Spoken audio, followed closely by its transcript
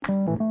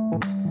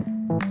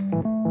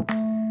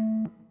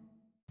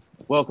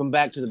Welcome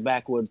back to the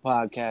Backwood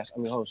Podcast.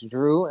 I'm your host,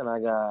 Drew, and I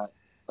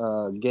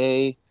got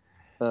Gay,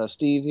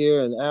 Steve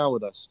here, and Al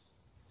with us.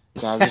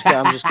 No, I'm just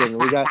kidding.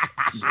 I'm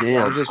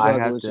Damn, just I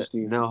fucking have with you, to.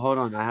 Steve. No, hold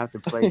on. I have to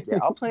play. Yeah,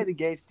 I'll play the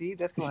gay Steve.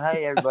 That's cool.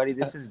 Hey, everybody,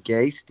 this is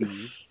gay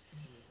Steve.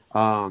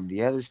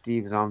 The other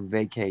Steve is on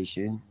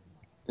vacation.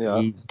 Yeah.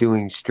 He's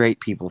doing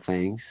straight people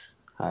things.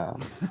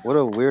 What a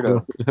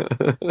weirdo.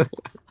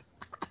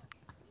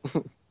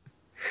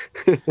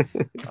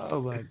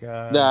 Oh my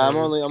god. Nah, I'm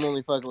dude.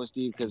 only fucking with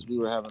Steve because we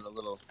were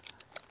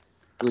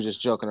just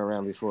joking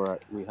around before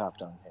we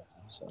hopped on here.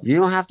 So You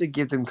don't have to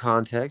give them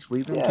context.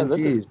 Leave them yeah,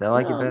 confused. I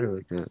like it better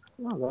like that.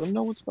 let them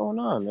know what's going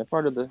on. They're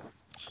part of No.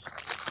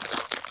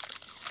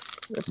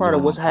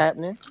 what's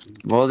happening.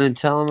 Well, then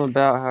tell them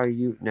about how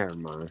you. Never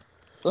mind.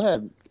 Go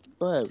ahead.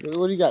 What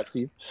do you got,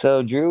 Steve?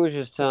 So Drew was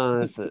just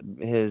telling us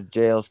his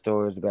jail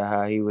stories about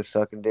how he was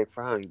sucking dick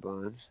for honey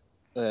buns.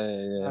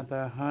 Yeah. Not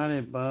the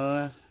honey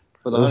buns.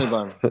 For the honey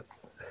bun.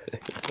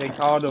 They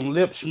call them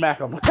lip smack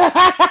 'em.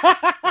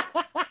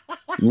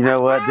 You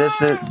know what?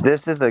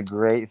 This is a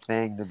great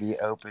thing to be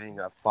opening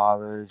a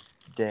Father's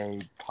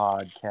Day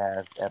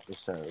podcast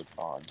episode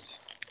on.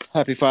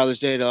 Happy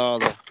Father's Day to all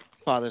the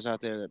fathers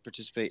out there that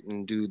participate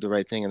and do the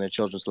right thing in their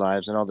children's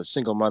lives, and all the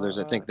single mothers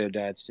that think they're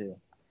dads too.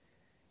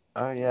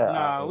 Oh yeah.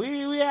 Nah,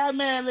 we had,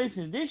 man.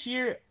 Listen, this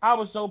year I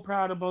was so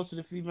proud of most of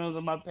the females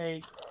on my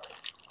page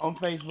on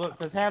Facebook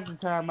because half the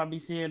time I be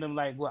seeing them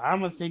like, well,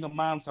 I'm a single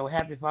mom, so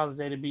happy Father's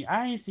Day to me.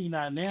 I ain't seen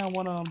not now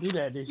one of them do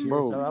that this year,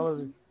 so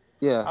Bro,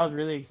 yeah. I was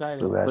really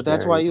excited. But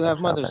that's why you have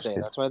Mother's Day.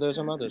 That's why there's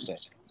a Mother's Day.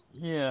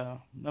 Yeah,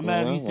 no You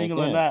matter if know, you single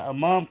or again. not, a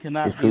mom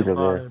cannot be a food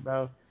over there. father,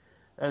 bro.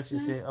 That's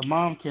just it. A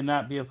mom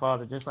cannot be a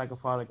father, just like a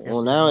father can't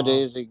Well, be a mom.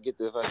 nowadays they get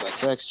the fucking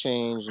sex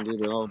change and do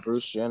the whole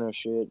Bruce Jenner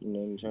shit and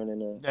then turn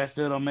into. That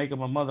still don't make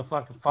him a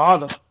motherfucking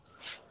father.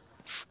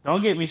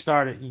 Don't get me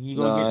started. You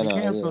No, gonna get I me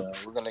know. canceled. Yeah,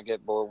 we're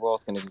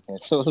both gonna get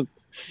canceled.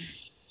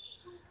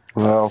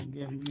 Well,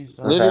 Get me Live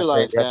started. your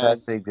life, that's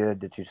guys. actually good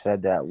that you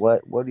said that.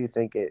 What do you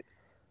think it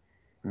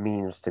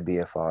means to be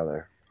a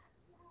father?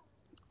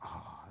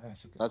 Oh,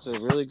 That's a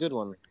really good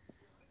one.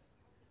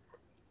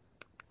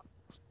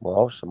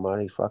 Well,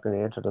 somebody fucking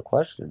answer the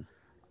question.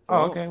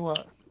 Oh, okay.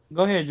 Well,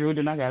 go ahead, Drew.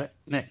 Then I got it.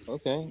 Next.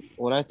 Okay.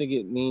 What I think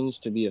it means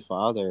to be a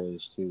father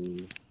is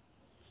to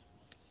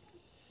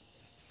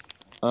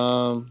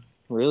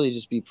really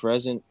just be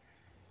present,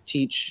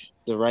 teach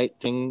the right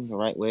thing the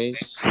right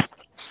ways,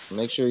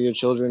 make sure your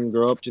children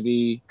grow up to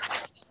be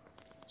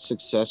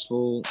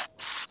successful,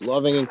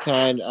 loving and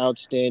kind,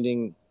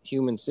 outstanding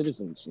human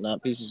citizens,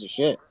 not pieces of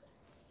shit.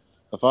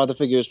 A father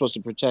figure is supposed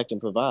to protect and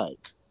provide.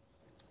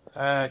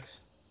 Facts.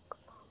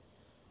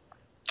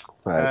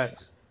 Right.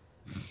 Facts.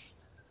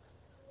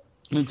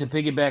 And to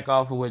piggyback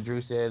off of what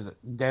Drew said,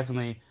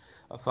 definitely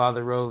a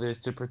father role is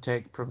to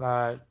protect,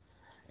 provide,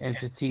 and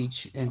to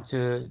teach, and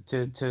to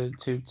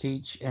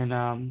teach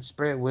and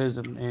spread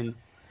wisdom and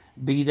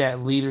be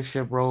that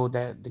leadership role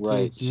that the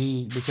Right. kids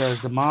need because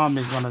the mom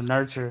is going to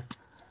nurture.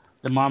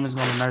 The mom is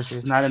going to nurture.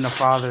 It's not in the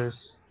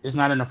father's. It's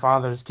not in the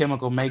father's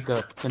chemical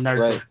makeup to Right.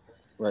 nurture.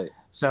 Right.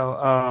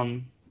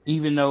 So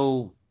even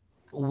though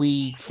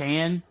we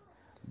can,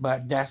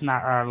 but that's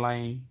not our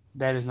lane.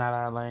 That is not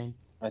our lane.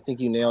 I think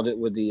you nailed it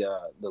with the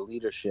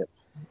leadership.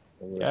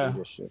 The word Yeah,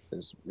 leadership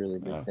is a really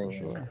big yeah, for thing.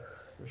 sure,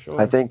 for I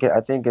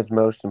sure. think it's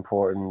most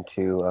important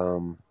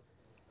to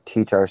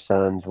teach our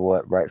sons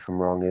what right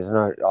from wrong is, and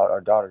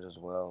our daughters as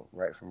well,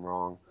 right from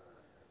wrong.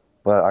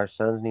 But our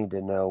sons need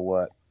to know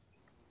what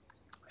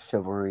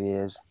chivalry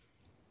is,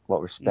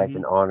 what respect Hmm.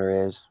 and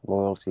honor is,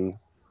 loyalty,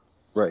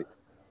 Right.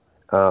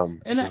 And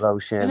that, and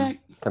devotion, that,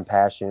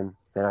 compassion.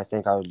 And I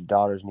think our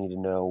daughters need to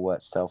know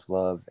what self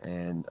love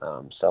and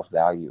self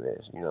value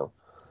is.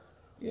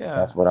 yeah,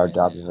 That's what our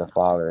job as a and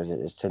father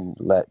is to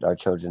let our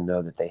children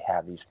know that they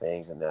have these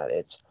things and that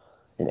it's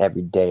an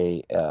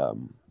everyday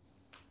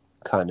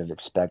kind of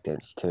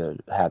expectance to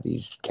have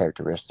these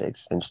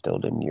characteristics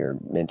instilled in your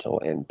mental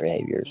and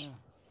behaviors.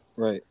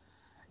 yeah, Right.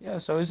 yeah.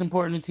 So it's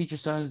important to teach your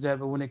sons that,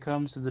 but when it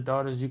comes to the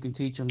daughters, you can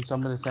teach them some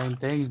of the same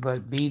things,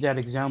 but be that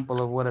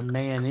example of what a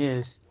man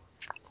is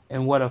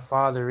and what a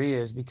father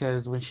is,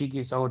 because when she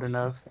gets old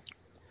enough,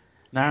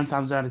 9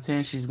 times out of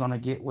 10, she's gonna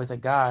get with a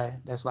guy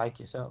that's like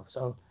yourself.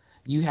 So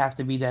you have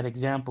to be that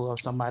example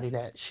of somebody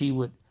that she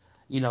would,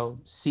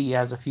 see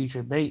as a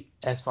future mate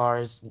as far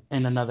as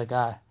in another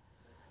guy.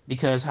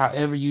 Because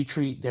however you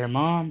treat their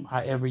mom,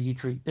 however you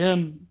treat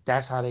them,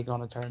 that's how they're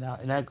gonna turn out.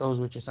 And that goes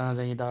with your sons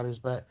and your daughters.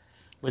 But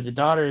with the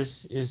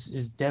daughters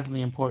is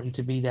definitely important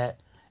to be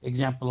that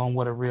example on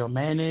what a real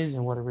man is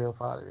and what a real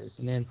father is.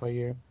 And then for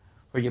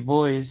your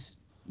boys,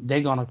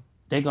 they're gonna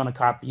they're gonna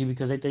copy you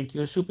because they think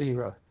you're a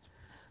superhero.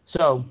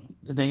 So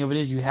the thing of it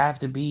is, you have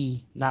to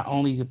be not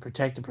only the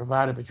protector,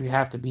 provider, but you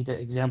have to be the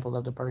example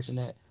of the person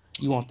that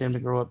you want them to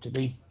grow up to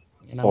be.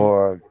 You know?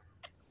 Or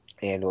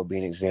and will be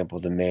an example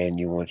of the man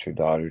you want your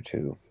daughter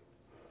to,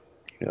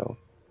 you know,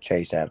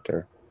 chase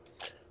after.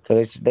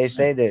 Because they Yeah.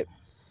 say that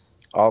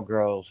all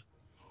girls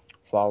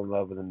fall in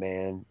love with a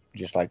man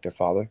just like their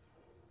father.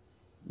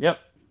 Yep.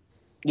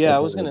 Yeah, I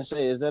was Simply, gonna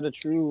say, is that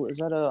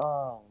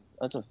a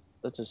that's a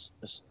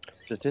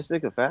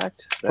statistic, a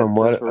fact that From that's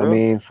what for I real.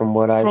 mean, from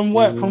what I've From seen,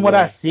 what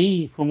I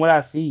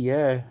yeah. see,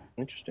 yeah.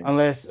 Interesting.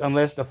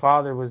 Unless the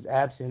father was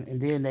absent, and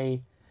then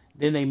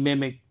they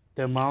mimic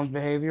their mom's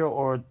behavior,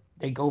 or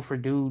they go for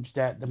dudes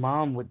that the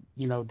mom would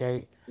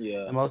date,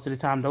 Yeah. and most of the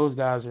time those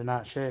guys are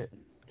not shit.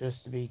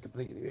 Just to be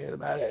completely real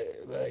about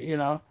it, but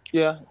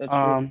Yeah, that's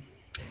true. um,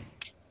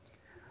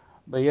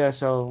 but yeah,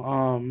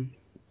 so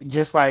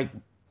just like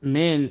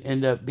men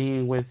end up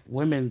being with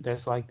women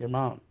that's like their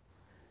mom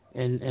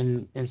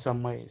in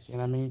some ways, you know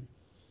what I mean?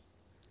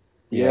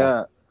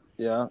 Yeah.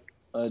 Yeah,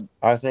 yeah.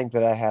 I think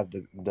that I have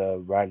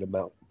the right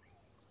amount.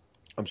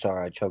 I'm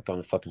sorry, I choked on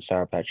the fucking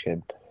Sour Patch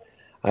Kid.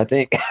 I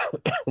think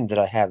that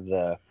I have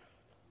the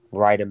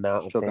right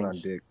amount of Choking on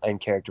things dick.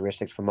 and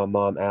characteristics from my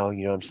mom, Al.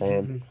 You know what I'm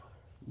saying? Hmm.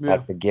 Yeah,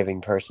 Like the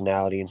giving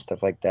personality and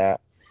stuff like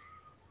that.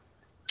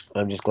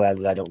 I'm just glad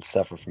that I don't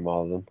suffer from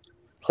all of them.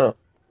 Huh.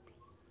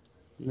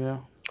 yeah.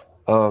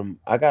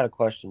 I got a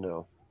question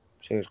though.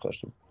 Serious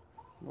question.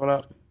 What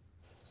up?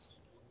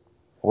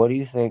 What do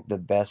you think the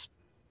best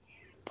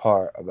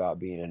part about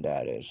being a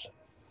dad is?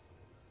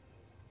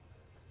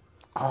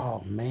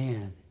 Oh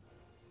man,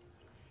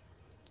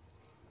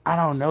 I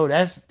don't know.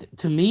 That's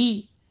to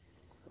me.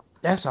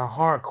 That's a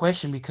hard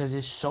question because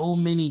there's so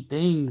many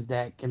things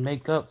that can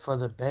make up for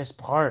the best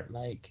part.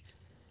 Like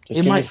Just it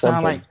give me might sound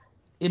something. like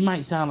it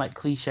might sound like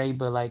cliche,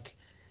 but like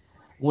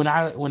when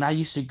I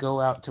used to go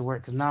out to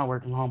work, because now I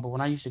work from home, but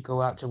when I used to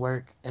go out to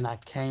work and I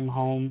came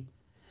home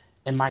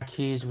and my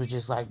kids would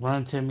just like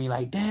run to me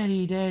like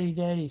daddy, daddy,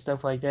 daddy,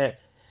 stuff like that.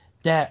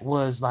 That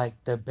was like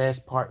the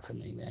best part for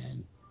me,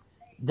 man.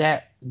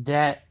 That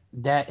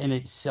in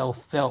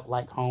itself felt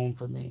like home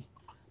for me.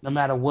 No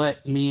matter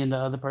what me and the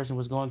other person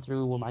was going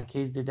through, when my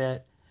kids did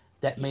that,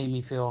 that made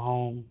me feel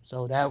home.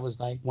 So that was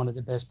like one of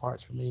the best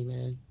parts for me,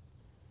 man.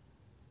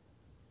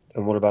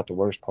 And what about the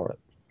worst part?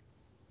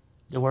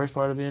 The worst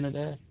part of being a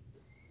dad,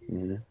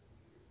 Hmm.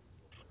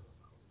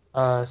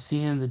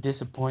 seeing the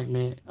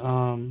disappointment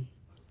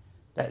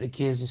that the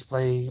kids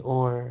display,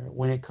 or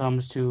when it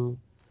comes to,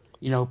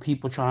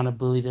 people trying to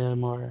bully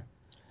them, or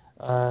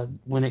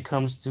when it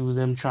comes to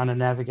them trying to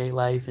navigate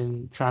life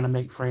and trying to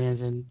make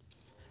friends and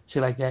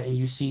shit like that, and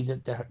you see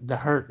that the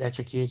hurt that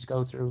your kids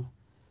go through.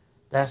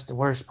 That's the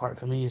worst part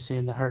for me, is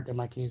seeing the hurt that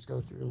my kids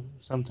go through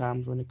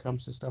sometimes when it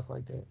comes to stuff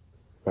like that.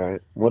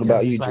 Right. What Because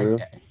about it's you, like, Drew?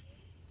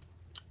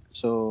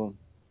 So,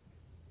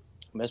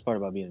 the best part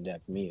about being a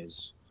dad for me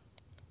is,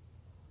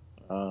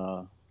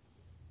 uh,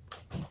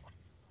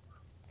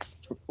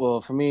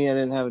 well, for me, I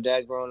didn't have a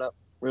dad growing up,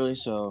 really.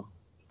 So,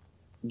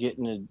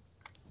 getting to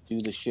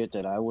do the shit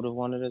that I would have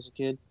wanted as a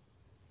kid,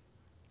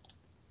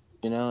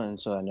 and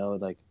so I know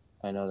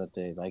that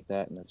they like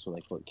that, and that's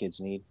like what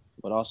kids need.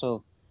 But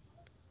also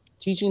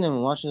teaching them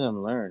and watching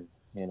them learn,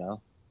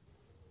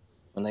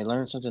 when they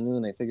learn something new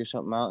and they figure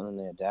something out and then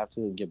they adapt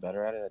to it and get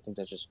better at it. I think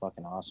that's just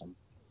fucking awesome.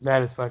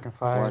 that is fucking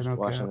fire, no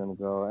Watching cap. them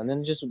grow, and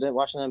then just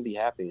watching them be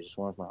happy just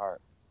warms my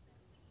heart.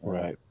 You know,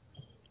 Right.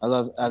 I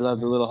love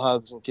the Yeah. little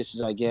hugs and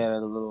kisses I get, or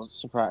the little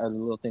surprise, or the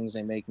little things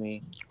they make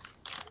me,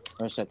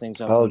 or set things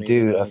up for Oh, me.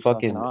 dude, a It's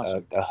fucking fucking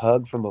awesome. a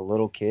hug from a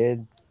little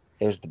kid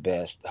is the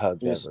best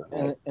hugs Yes, ever.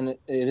 Like, and it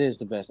is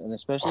the best, and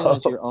especially when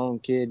it's your own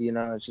kid.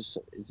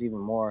 It's even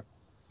more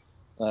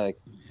like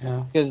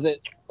Yeah. because that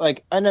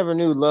like I never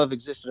knew love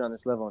existed on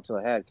this level until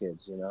I had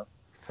kids. I don't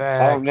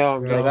Facts, know.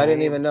 I'm Like just bro. saying. I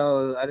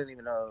didn't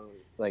even know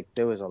like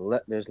there was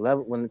there's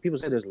level when people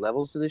say there's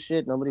levels to this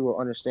shit. Nobody will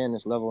understand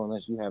this level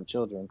unless you have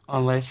children.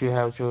 Unless you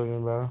have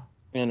children, bro.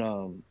 And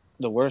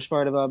the worst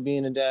part about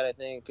being a dad, I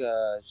think,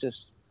 is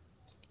just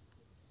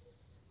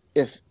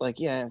if like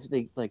yeah, if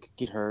they like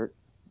get hurt,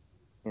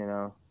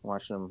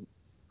 watch them,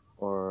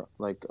 or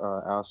like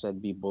Al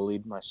said, be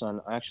bullied. My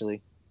son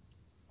actually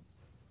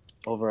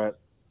over at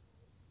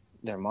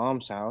their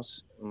mom's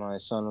house, my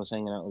son was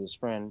hanging out with his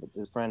friend, but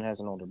his friend has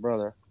an older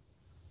brother.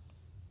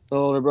 The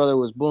older brother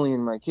was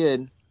bullying my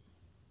kid.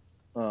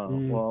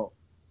 Mm. Well,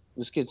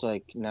 this kid's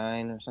like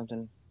 9 or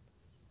something.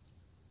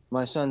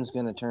 My son's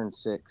gonna turn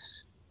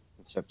 6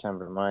 in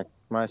September.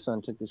 My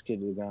son took this kid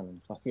to the ground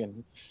and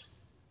fucking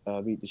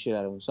beat the shit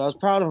out of him. So I was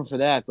proud of him for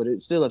that, but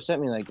it still upset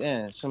me. Like,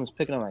 damn, someone's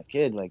picking on my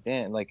kid. Like,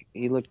 damn, like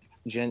he looked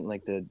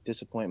like the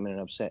disappointment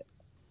and upset.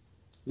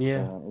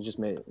 Yeah. It just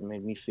made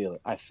me feel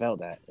it. I felt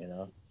that.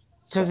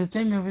 Because the Sucks.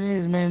 thing of it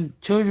is, man,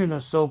 children are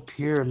so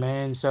pure,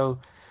 man. So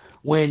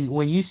when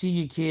you see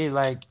your kid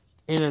like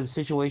in a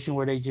situation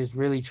where they just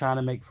really trying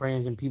to make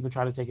friends and people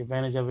try to take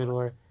advantage of it,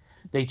 or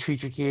they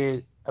treat your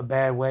kid a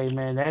bad way,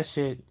 man, that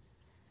shit,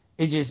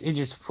 it just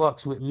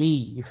fucks with me.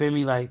 You feel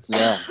me? Like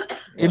Yeah,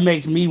 it yeah,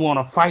 makes me want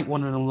to fight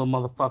one of them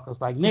little motherfuckers.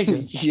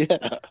 yeah,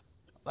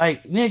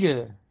 Like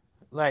nigga,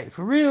 like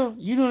for real,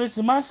 you doing this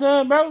to my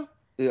son, bro?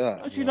 yeah,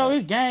 Don't you know man.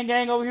 this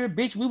gang over here,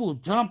 bitch? We will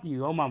jump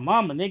you on my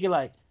mama, nigga.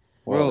 Like,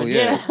 Bro, Whoa. but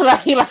yeah. then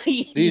like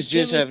you These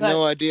feel jits me? have Like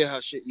no idea how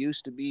shit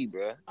used to be,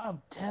 bro.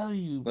 I'm telling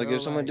you, Like bro.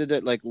 if someone Like did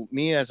that, like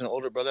me as an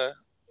older brother,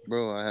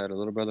 bro, I had a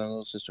little brother and a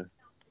little sister.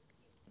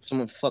 If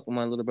someone fucked with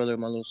my little brother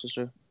and my little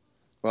sister,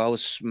 bro, I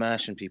was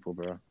smashing people,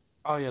 bro.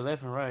 Oh yeah,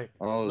 left and right,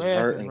 I was left and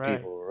hurting right.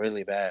 people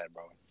really bad,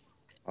 bro.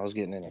 I was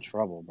getting into Yeah,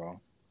 trouble, bro.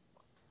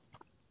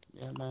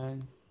 yeah,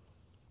 man.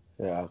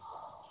 Yeah.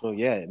 So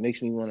yeah, it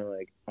makes me want to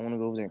like, I want to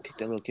go over there and kick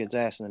that little kid's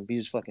ass and then beat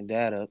his fucking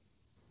dad up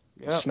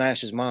and Yep.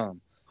 smash his mom.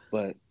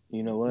 But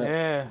you know what?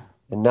 Yeah.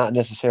 And not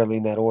necessarily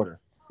in that order.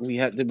 We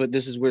have to, but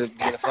this is where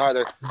being a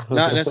father,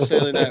 not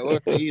necessarily in that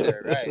order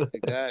either, right?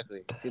 Exactly.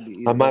 It could be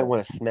I either might or.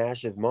 want to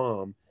smash his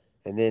mom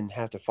and then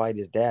have to fight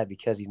his dad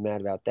because he's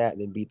mad about that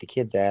and then beat the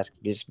kid's ass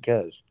just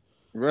because.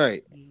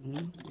 Right.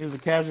 It was a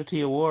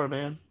casualty of war,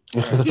 man.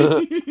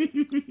 Right.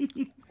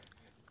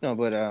 No,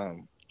 but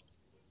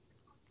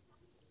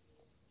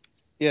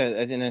yeah,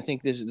 and I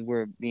think this is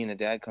where being a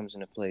dad comes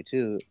into play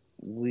too.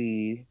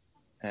 We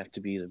have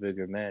to be the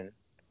bigger men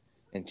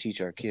and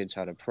teach our kids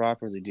how to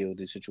properly deal with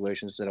these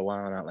situations instead of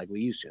wilding out like we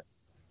used to.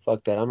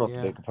 Fuck that. I'm not the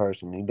Yeah. bigger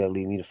person. You better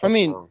leave me the I fuck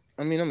mean, alone.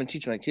 I mean, I'm gonna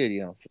teach my kid.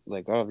 You know,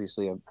 like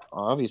obviously, I'm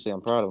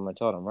proud of him. I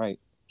taught him right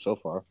so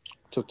far.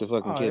 Took the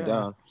fucking Oh kid yeah.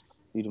 down,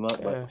 beat him up,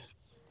 Yeah.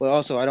 but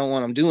also I don't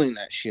want him doing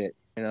that shit.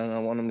 You know, I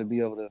want him to be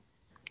able to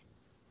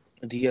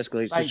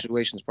de-escalate Like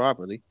situations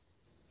properly.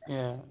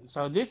 yeah.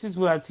 So this is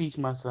what I teach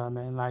my son,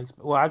 man. Like,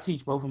 well, I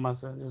teach both of my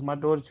sons. Is my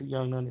daughter too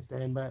young to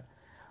understand, but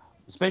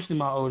especially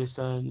my oldest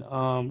son.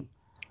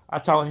 I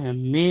taught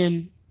him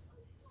men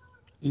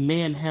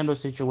handle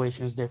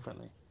situations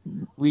differently.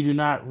 We do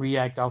not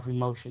react off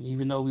emotion,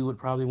 even though we would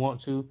probably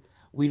want to.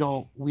 We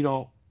don't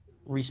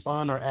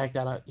respond or act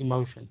out of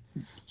emotion.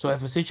 So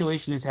if a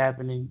situation is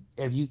happening,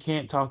 if you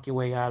can't talk your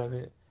way out of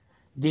it,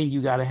 then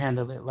you got to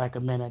handle it like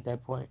a man at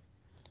that point.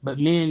 But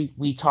men,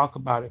 we talk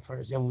about it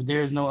first. If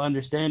there's no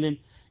understanding,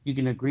 you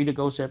can agree to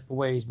go separate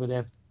ways. But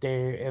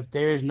if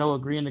there is no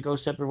agreeing to go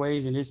separate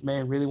ways, and this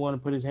man really want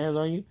to put his hands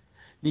on you,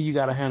 then you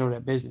got to handle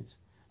that business.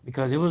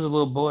 Because it was a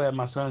little boy at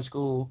my son's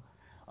school.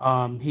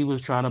 He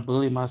was trying to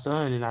bully my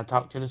son, and I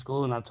talked to the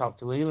school and I talked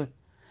to Leland,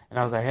 and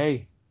I was like,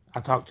 hey, I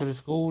talked to the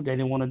school. They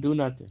didn't want to do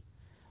nothing.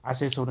 I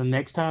said, so the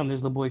next time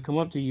this little boy come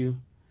up to you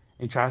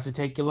and tries to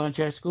take your lunch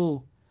at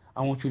school,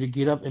 I want you to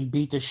get up and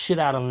beat the shit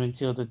out of him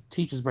until the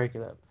teachers break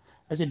it up.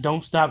 I said,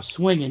 don't stop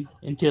swinging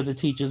until the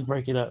teachers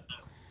break it up.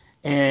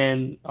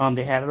 And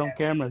they had it on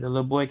camera. The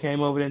little boy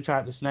came over there and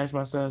tried to snatch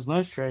my son's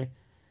lunch tray,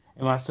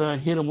 and my son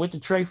hit him with the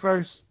tray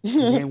first,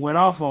 and then went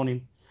off on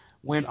him,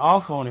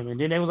 and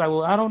then they was like,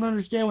 well, I don't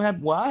understand what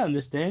happened. Well, I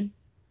understand.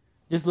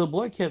 This little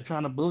boy kept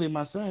trying to bully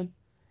my son,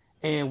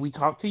 and we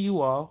talked to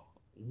you all.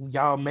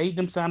 Y'all made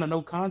them sign a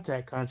no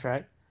contact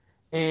contract,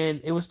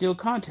 and it was still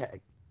contact.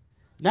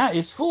 Now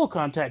it's full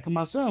contact because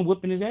my son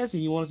whipping his ass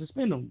and you want to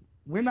suspend him.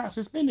 We're not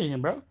suspending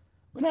him, bro.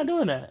 We're not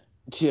doing that.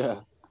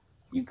 Yeah,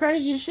 You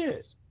crazy as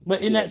shit.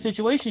 But in yeah. that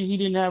situation, he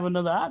didn't have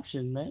another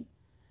option, man.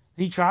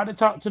 He tried to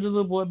talk to the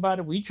little boy about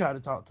it. We tried to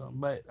talk to him,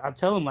 but I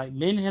tell him like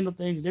men handle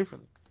things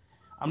differently.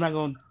 I'm not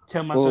gonna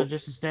tell my Well, son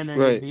just to stand there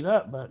and get right, beat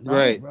up, but no,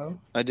 right. bro.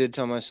 I did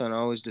tell my son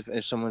always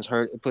if someone's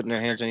putting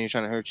their hands on you,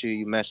 trying to hurt you,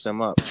 you mess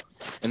them up.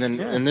 Yeah.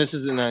 And this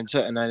is and I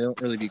don't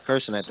really be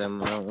cursing at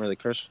them. I don't really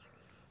curse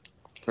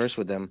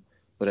with them.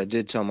 But I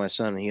did tell my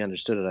son, and he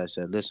understood it. I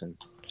said, listen,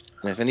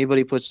 and if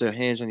anybody puts their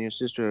hands on your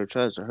sister or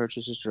tries to hurt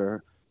your sister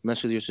or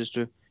mess with your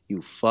sister,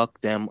 you fuck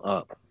them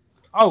up.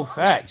 Oh,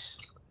 facts.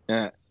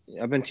 Yeah,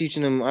 I've been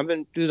teaching them.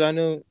 Dude. I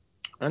know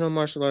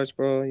martial arts,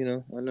 bro. You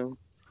know, I know.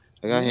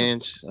 I got Yeah.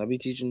 hands. I'll be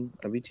teaching.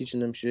 I'll be teaching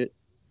them shit.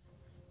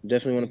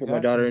 Definitely want You to put my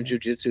got to, daughter in man.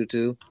 jujitsu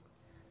too.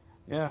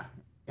 Yeah.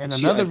 And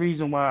She, another I,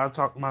 reason why I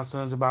talk to my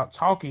sons about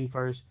talking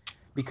first,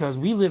 because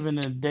we live in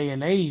a day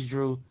and age,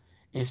 Drew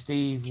and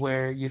Steve,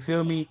 where you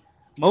feel me,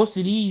 most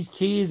of these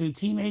kids and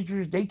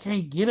teenagers, they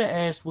can't get an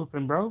ass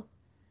whooping, bro.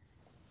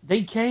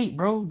 They can't,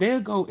 bro.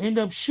 They'll go end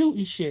up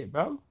shooting shit,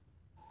 bro.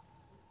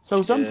 So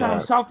yeah,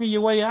 sometimes talking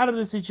your way out of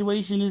the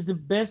situation is the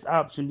best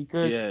option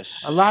because a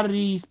yes, lot of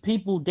these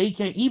people they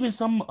can't even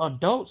some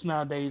adults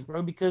nowadays,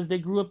 bro, because they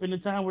grew up in a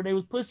time where they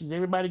was pussies.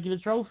 Everybody get a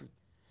trophy.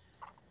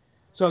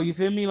 So you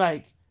feel me?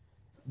 Like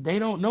they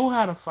don't know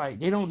how to fight.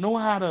 They don't know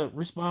how to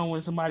respond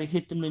when somebody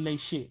hit them in their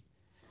shit.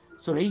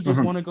 So they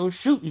just want to go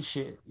shooting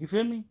shit. You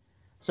feel me?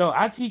 So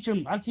I teach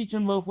them. I teach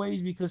them both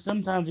ways because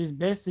sometimes it's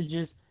best to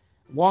just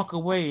walk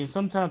away. And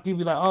sometimes people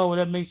be like, "Oh, well,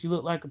 that makes you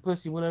look like a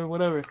pussy, whatever,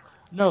 whatever."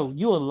 No,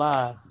 you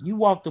alive. You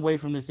walked away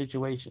from the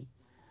situation.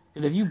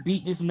 Because if you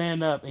beat this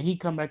man up and he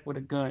come back with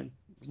a gun,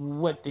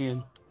 what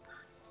then?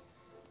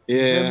 You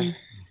feel yeah, me?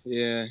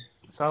 yeah.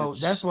 So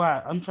that's It's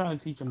why I'm trying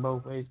to teach them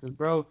both ways. Because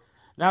bro,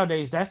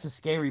 nowadays that's the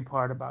scary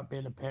part about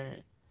being a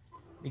parent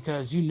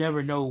because you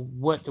never know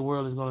what the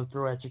world is going to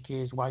throw at your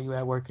kids while you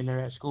at work and they're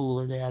at school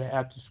or they at an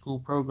after school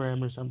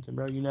program or something,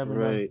 bro. You never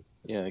know. right.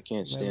 Yeah, I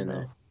can't You never stand that.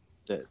 know.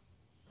 That.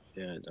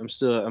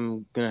 Yeah,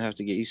 I'm gonna have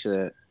to get used to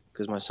that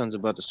because my son's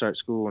about to start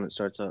school when it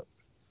starts up.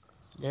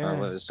 Yeah,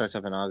 Well, it starts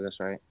up in August,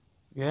 right?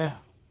 yeah,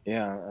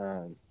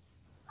 Yeah.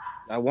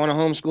 I want to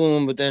homeschool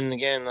him, but then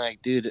again,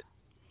 like, dude,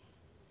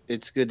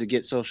 it's good to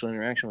get social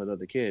interaction with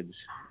other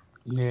kids.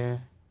 yeah.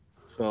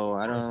 So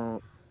I Trust,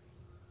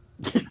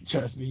 don't.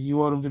 trust me, you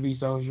want them to be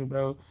social,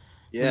 bro. Cause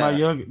Yeah.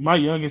 my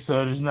youngest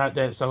son is not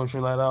that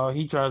social at all.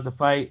 He tries to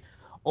fight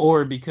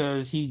or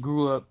because he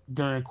grew up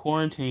during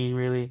quarantine,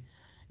 really.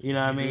 You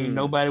know what I mean? Mm.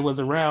 Nobody was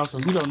around, so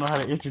he don't know how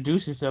to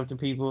introduce himself to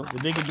people. The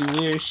nigga do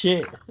weird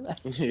shit.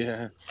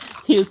 Yeah.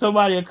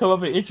 Somebody will come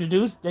up and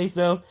introduce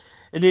themselves,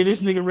 and then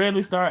this nigga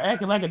randomly start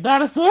acting like a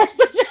dinosaur.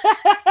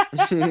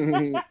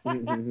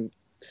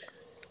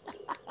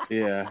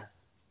 Yeah.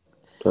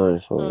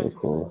 Dinosaurs are so, so,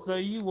 cool. so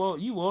you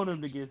want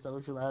him to get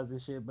socialized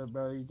and shit, but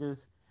bro,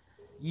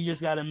 you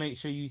just got to make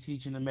sure you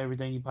teaching them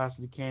everything you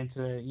possibly can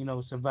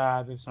to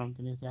survive if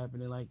something is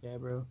happening like that,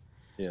 bro.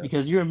 Yeah.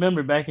 Because you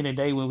remember back in the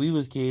day when we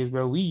was kids,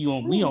 bro, we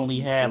only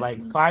had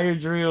like fire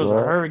drills or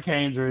What?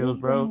 hurricane drills,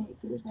 bro.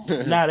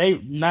 Now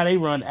they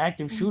run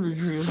active shooter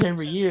drills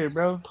every year,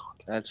 bro.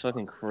 That's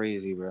fucking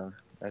crazy, bro.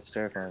 That's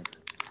terrifying.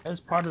 That's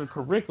part of the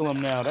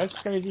curriculum now.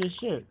 That's crazy as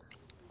shit.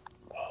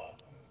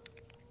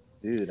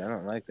 Dude, I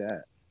don't like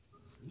that.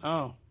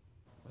 Oh,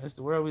 that's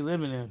the world we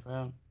living in,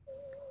 fam.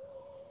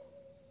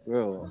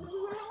 Bro.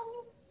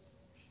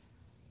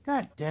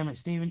 God damn it,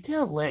 Steven.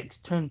 Tell Lex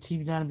turn the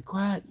TV down and be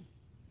quiet.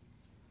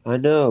 I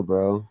know,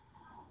 bro.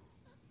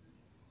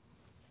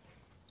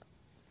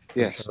 I'm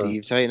Yeah, trying.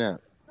 Steve, tighten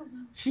up.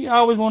 She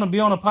always want to be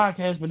on a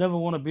podcast, but never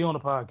want to be on a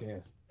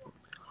podcast.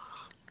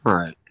 All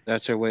right.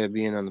 That's her way of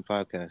being on the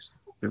podcast.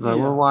 But we're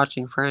Yeah.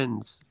 watching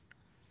Friends.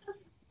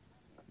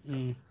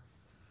 Mm.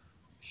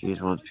 She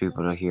just wants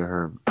people to hear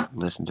her,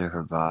 listen to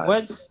her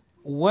vibe.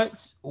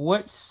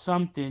 What's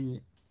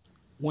something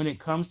when it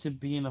comes to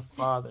being a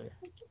father,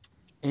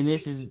 and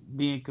this is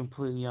being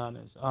completely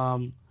honest.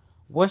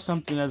 What's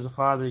something as a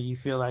father you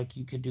feel like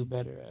you could do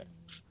better at?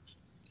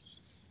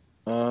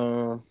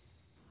 Uh,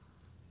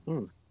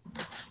 hmm.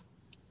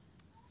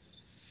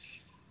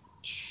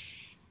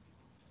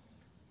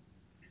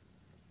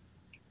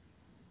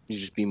 You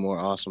just be more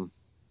awesome.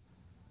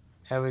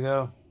 There we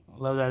go. I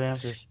love that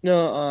answer.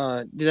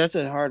 No, dude, that's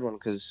a hard one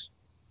because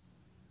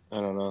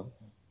I don't know.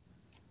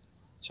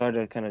 It's hard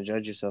to kind of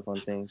judge yourself on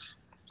things.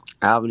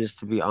 Alvin, just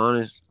to be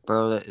honest,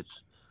 bro,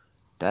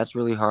 that's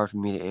really hard for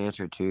me to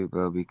answer too,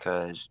 bro,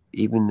 because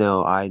even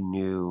though I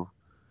knew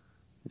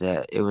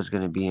that it was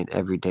going to be an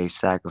everyday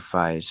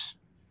sacrifice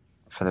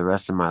for the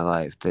rest of my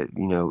life, that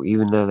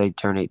even though they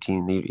turn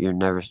 18, you're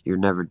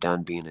never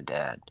done being a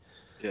dad.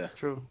 Yeah.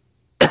 True.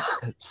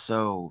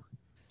 So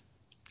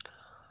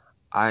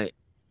I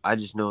I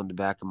just know in the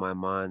back of my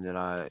mind that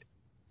I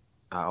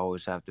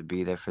always have to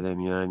be there for them.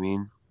 You know what I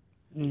mean?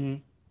 Hmm. Yeah.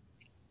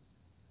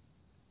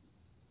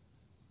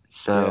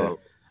 So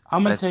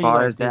I'm gonna as tell you far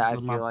like as that, this I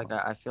with my feel like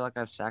father. I feel like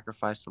I've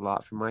sacrificed a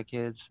lot for my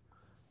kids.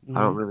 I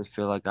don't Hmm. really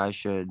feel like I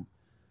should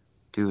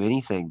do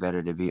anything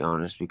better, to be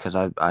honest, because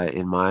I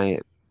in my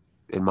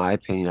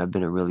opinion, I've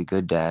been a really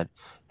good dad,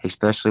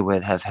 especially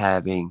with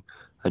having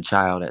a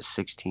child at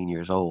 16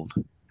 years old.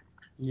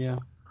 Yeah.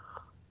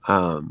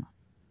 Um,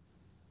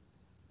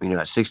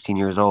 at 16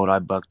 years old, I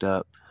bucked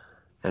up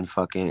and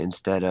fucking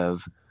instead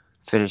of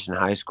finishing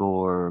high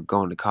school or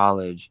going to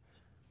college,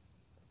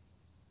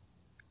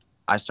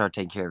 I started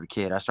taking care of a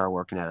kid. I started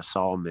working at a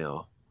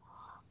sawmill.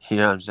 You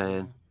know what I'm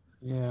saying?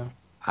 Yeah. Yeah.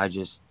 I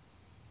just,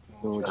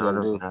 Do what I you don't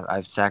gotta know, do. man.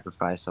 I've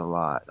sacrificed a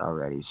lot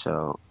already,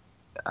 so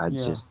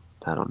Yeah.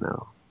 I don't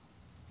know.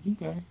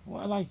 Okay.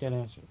 Well, I like that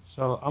answer.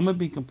 So I'm gonna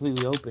be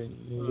completely open.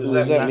 Who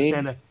is that? Me?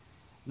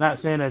 Not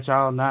saying that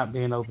y'all not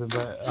being open,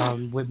 but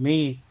with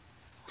me,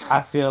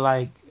 I feel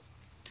like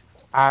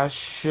I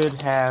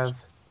should have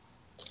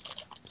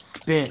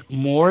spent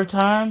more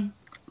time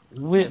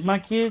with my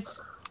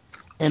kids,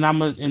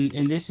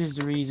 and this is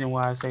the reason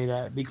why I say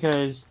that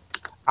because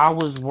I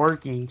was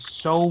working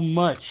so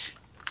much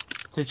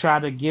to try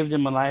to give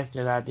them a life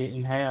that I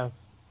didn't have,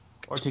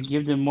 or to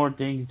give them more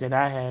things that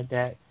I had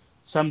that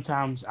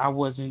sometimes I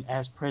wasn't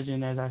as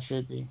present as I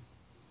should be.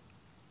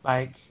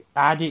 Like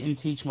I didn't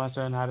teach my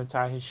son how to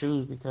tie his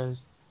shoes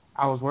because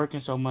I was working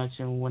so much,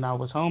 and when I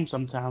was home,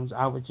 sometimes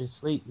I would just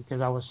sleep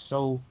because I was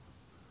so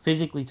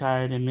physically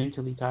tired and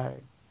mentally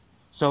tired.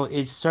 So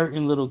it's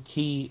certain little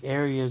key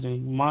areas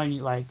and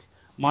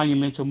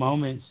monumental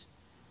moments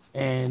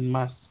in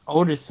my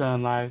oldest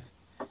son life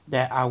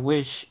that I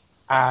wish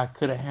I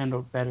could have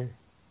handled better.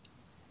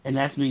 And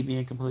that's me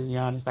being completely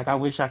honest. Like I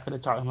wish I could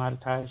have taught him how to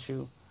tie a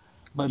shoe.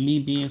 But me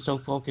being so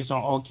focused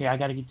on, okay, I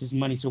gotta get this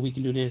money so we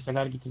can do this. I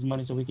gotta get this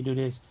money so we can do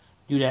this,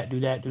 do that, do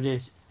that, do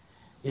this.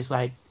 It's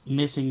like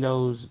missing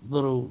those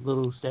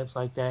little steps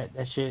like that.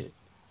 That shit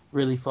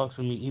really fucks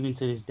with me even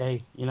to this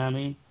day. You know what I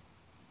mean?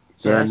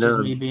 So Yeah,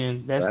 no,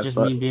 that's just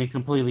but me being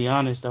completely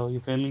honest though, you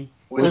feel me?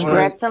 Which one? Of,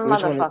 Regrets a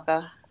which one?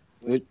 motherfucker.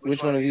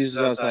 Which one of you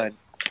is outside?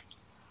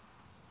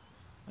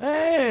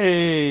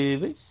 Hey,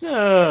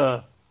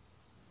 Lisa.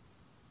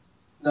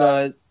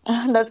 No.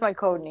 That's my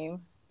code name.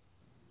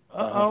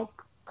 Uh huh. Uh-oh.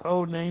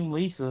 Code name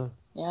Lisa.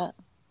 Yeah.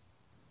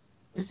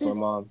 Is Or this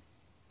mom?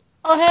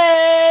 Oh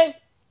hey!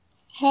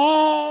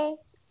 Hey.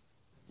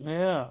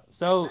 Yeah.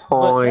 So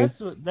but boy.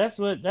 that's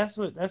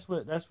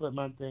what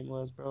my thing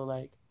was, bro.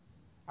 Like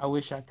I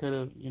wish I could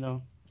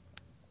have,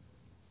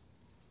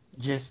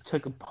 just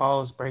took a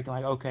pause break and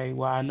like, okay,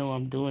 well I know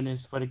I'm doing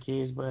this for the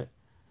kids, but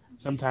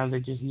sometimes they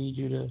just need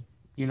you to,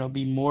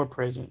 be more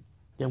present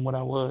than what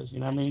I was, you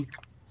know what I mean?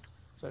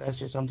 So that's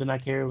just something I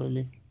carry with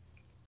me.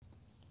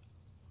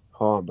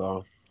 Hold on,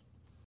 bro.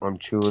 I'm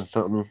chewing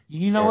something.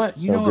 You know what?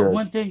 It's You so know what? good.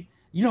 One thing.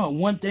 You know what?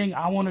 One thing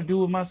I want to do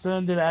with my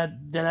son that I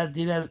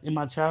did that in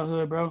my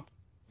childhood, bro.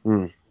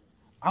 Mm,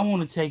 I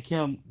want to take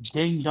him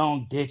ding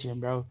dong ditching,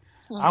 bro.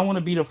 I Oh, want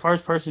to be the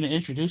first person to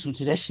introduce him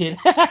to that shit.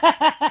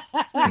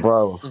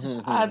 bro.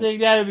 I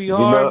think that'd be You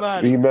hard know,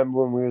 about you it.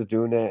 remember when we was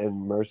doing that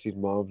in Mercy's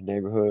mom's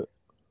neighborhood?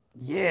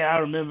 Yeah, I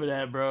remember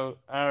that, bro.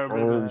 I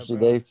remember And that, she, bro.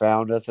 they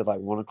found us at like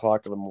 1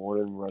 o'clock in the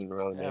morning running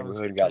around the That was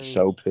neighborhood and got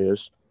so crazy.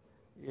 pissed.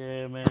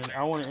 Yeah, man.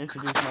 I want to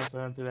introduce my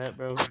son to that,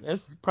 bro.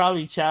 That's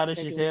probably childish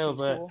that'd as be hell, really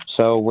but cool.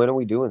 So when are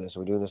we doing this? Are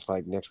we doing this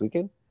like next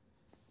weekend?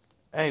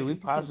 hey, Yeah, we we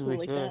did something possibly cool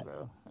like could, that.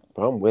 bro.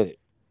 Bro, I'm with it.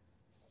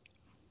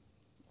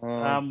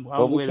 But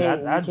I'm we with it.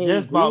 can't I even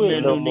just bought do me it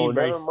a no new knee more.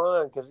 Never brace.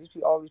 mind, because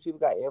all these people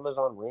got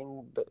Amazon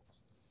Ring. But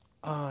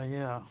Oh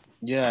yeah.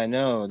 Yeah, I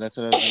know. That's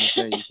what I was gonna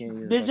say. You can't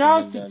even Did fucking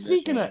y'all ding see? dong ditch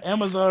Speaking no of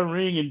Amazon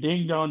Ring and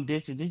Ding Dong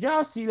Ditches, did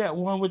y'all see that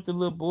one with the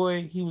little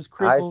boy? He was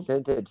I crippled.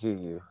 sent it to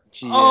you.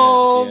 Yeah,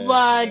 Oh yeah,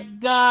 my yeah.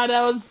 god,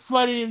 that was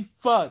funny as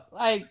fuck.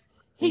 Like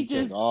He he took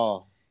just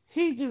all.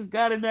 he just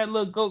got in that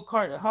little go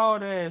kart and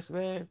hauled ass,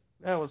 man.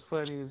 That was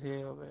funny as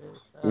hell, man.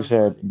 That You was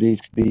said funny.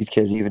 these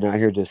kids even out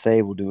here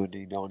disabled doing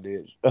ding dong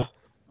ditch.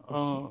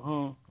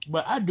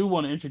 But I do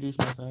want to introduce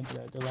my son to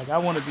that though. Like I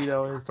want to be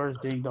there his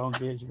first ding dong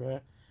ditch,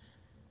 man.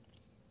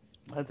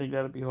 I think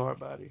that'll be hard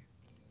body.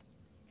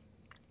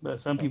 But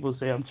some people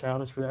say I'm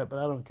childish for that, but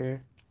I don't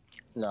care.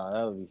 No,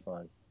 that would be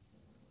fun.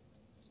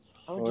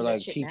 I would Or do that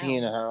like shit TP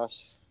in now. a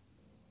house.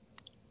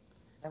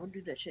 I would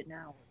do that shit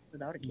now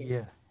without a kid.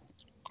 Yeah,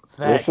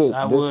 facts.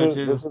 I would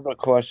too. This is a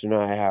question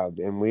I have,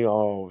 and we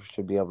all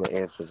should be able to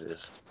answer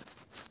this.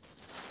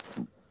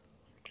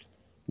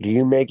 Do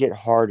you make it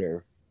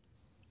harder?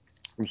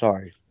 I'm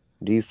sorry.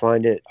 Do you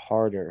find it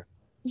harder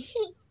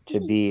to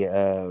be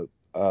a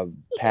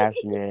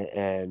passionate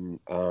and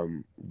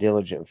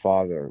diligent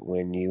father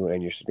when you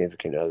and your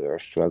significant other are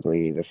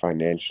struggling either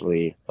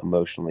financially,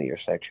 emotionally, or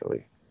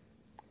sexually?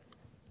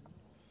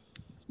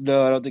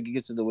 No, I don't think it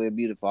gets in the way of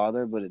being a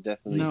father, but it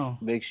definitely No.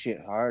 makes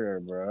shit harder,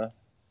 bro.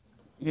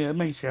 Yeah, it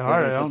makes it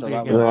harder. Definitely I puts don't a think it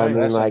lot get in No, more the I way.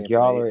 mean stress on like your plate.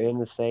 y'all are in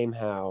the same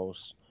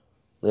house,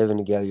 living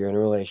together. You're in a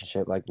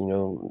relationship, like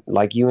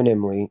like you and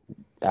Emily,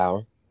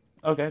 Al.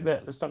 Okay,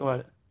 bet. Let's talk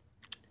about it.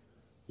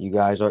 You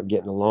guys aren't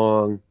getting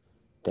along.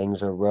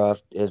 Things are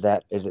rough. Is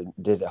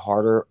it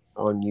harder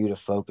on you to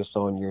focus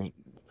on your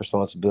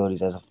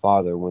responsibilities as a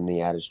father when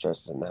the added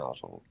stress is in the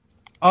household?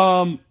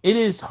 It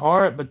is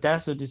hard, but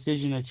that's a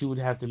decision that you would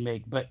have to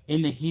make. But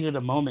in the heat of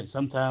the moment,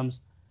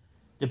 sometimes,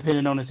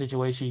 depending on the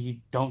situation, you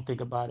don't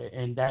think about it,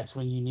 and that's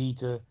when you need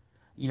to,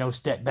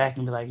 step back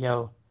and be like,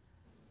 "Yo,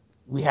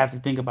 we have to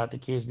think about the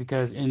kids,"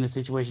 because in the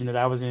situation that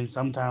I was in,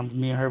 sometimes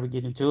me and her would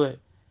get into it,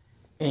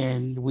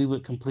 and we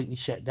would completely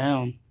shut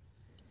down,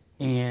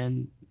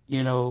 and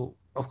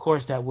of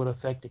course, that would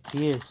affect the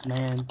kids,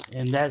 man,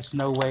 and that's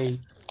no way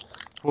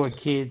for a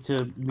kid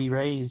to be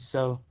raised.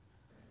 So,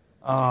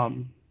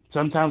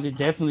 sometimes it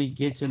definitely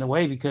gets in the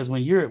way because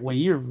when you're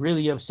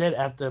really upset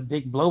after a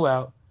big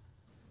blowout,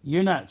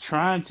 you're not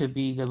trying to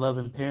be the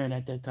loving parent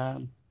at that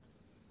time.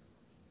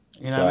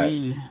 You know what I Right.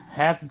 mean?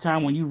 Half the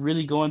time when you're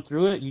really going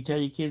through it, you tell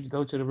your kids to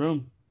go to the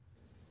room.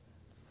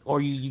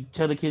 Or you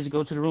tell the kids to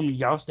go to the room and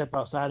y'all step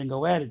outside and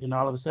go at it. And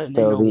all of a sudden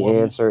they So know, the well,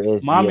 answer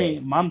is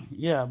yes.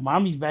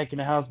 mommy's back in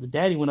the house, but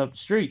daddy went up the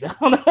street.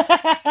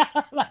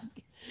 Like,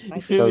 My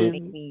you feel kids So would the,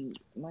 make me? me.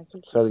 My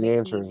kids so would the make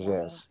answer me is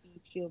yes.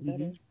 feel Hmm.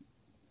 better.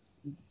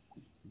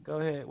 Go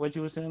ahead. What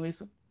you were saying,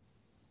 Lisa?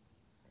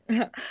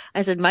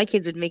 I said my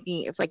kids would make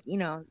me if like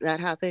that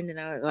happened and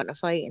I got in a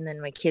fight and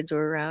then my kids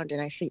were around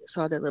and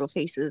saw their little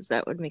faces.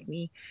 That would make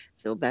me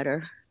feel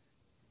better.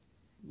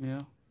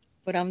 Yeah,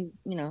 But I'm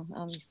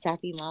a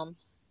sappy mom.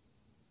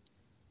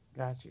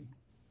 got you.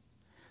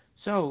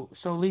 So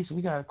Lisa,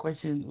 we got a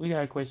question. We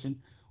got a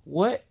question.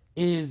 What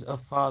is a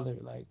father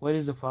like? What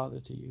is a father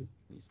to you,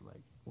 Lisa?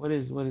 Like, what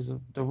is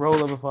the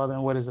role of a father,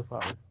 and what is a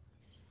father?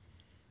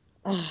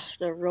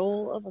 The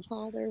role of a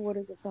father. What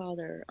is a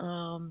father?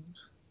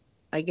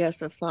 I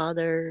guess a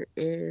father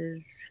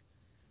is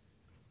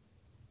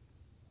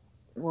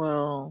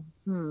well.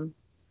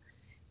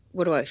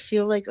 What do I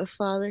feel like a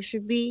father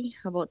should be?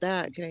 How about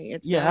that? Can I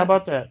answer Yeah, how that?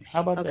 about that?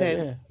 How about that? Okay,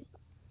 Yeah.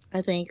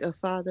 I think a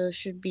father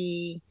should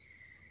be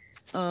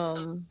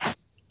um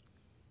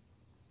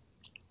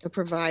a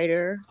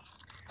provider,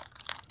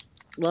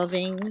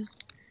 loving,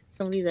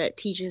 somebody that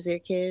teaches their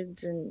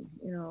kids and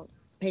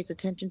pays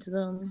attention to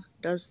them,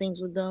 does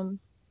things with them,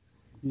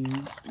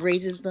 Hmm.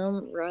 raises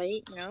them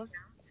right.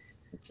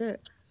 That's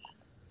it.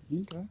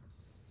 Okay.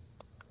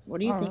 What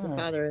do you All think a right.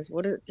 father is?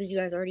 Did you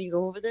guys already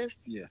go over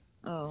this? Yeah.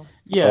 Oh,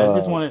 Yeah, I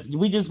just Uh, wanted.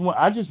 We just want.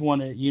 I just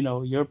wanted,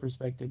 your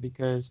perspective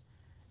because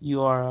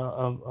you are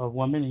a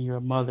woman and you're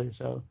a mother.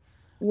 So,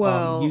 you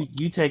well,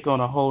 you take on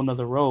a whole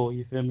nother role.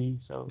 You feel me?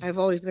 So, I've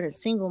always been a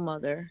single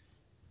mother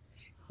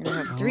and I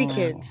have three oh,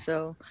 kids,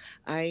 so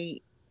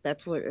I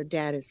that's what a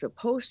dad is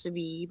supposed to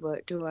be.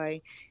 But do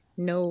I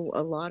know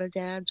a lot of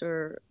dads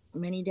or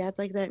many dads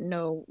like that.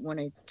 No, when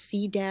I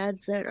see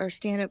dads that are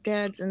stand up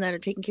dads and that are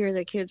taking care of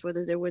their kids,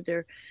 whether they're with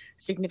their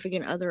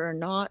significant other or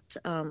not,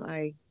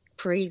 I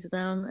praise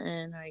them,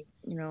 and I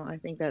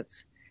think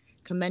that's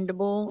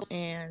commendable,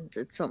 and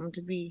it's something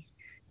to be,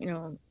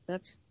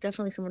 that's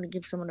definitely someone to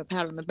give someone a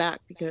pat on the back,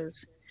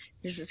 because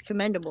this is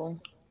commendable.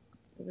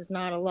 There's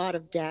not a lot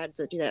of dads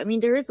that do that. I mean,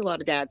 there is a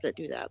lot of dads that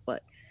do that,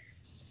 but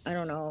I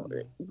don't know.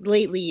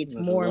 Lately, it's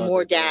There's a more and lot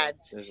more that don't.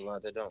 dads There's a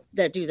lot that don't.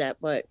 that do that.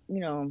 But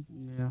Yeah.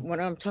 when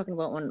I'm talking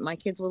about when my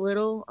kids were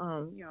little,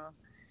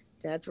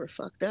 dads were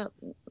fucked up.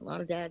 A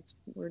lot of dads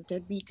were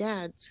deadbeat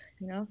dads.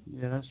 Yeah,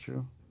 that's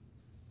true.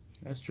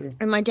 That's true.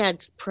 And my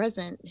dad's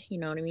present. You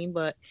know what I mean?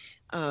 But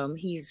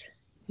he's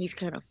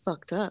kind of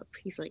fucked up.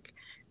 He's like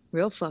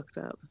real fucked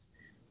up.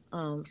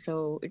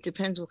 So it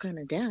depends what kind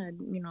of dad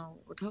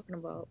we're talking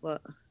about.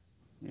 But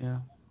Yeah.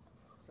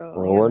 so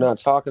Well, we're not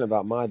talking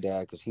about my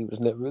dad because he was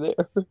never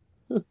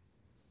there.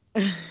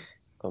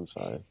 I'm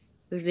sorry.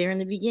 who's there in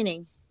the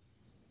beginning?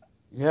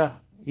 Yeah.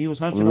 He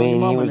was I hunching on your mean,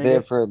 he mama, was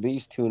there nigga. for at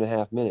least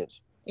 2.5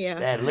 minutes. Yeah.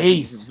 At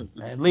least.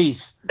 At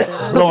least.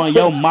 The Blowing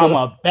your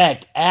mama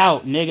back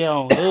out, nigga,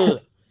 on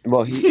hood.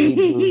 Well, he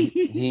blew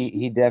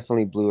he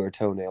definitely blew her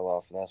toenail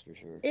off. That's for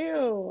sure.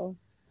 ew.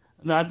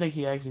 No, I think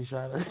he actually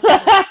shot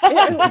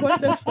Ew, what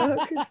the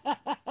fuck?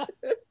 her.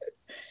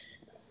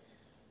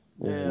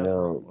 Damn.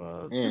 No,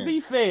 Well, to Yeah. be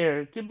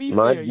fair, your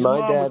my mom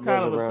was dad was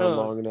kind of a around thug.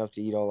 long enough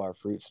to eat all our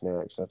fruit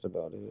snacks. That's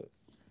about it.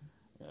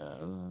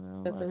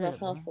 That's a Yeah, rough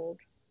household.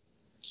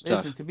 It's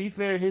listen, tough. to be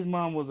fair, his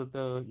mom was a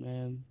thug,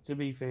 man. To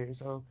be fair,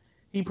 so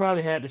he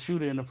probably had to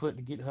shoot her in the foot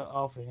to get her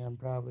off of him,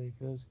 probably,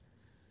 because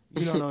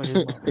you don't know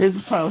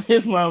his mom.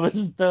 His mom was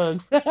a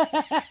thug.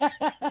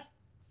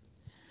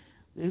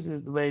 This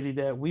is the lady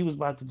that we was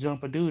about to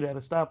jump a dude at a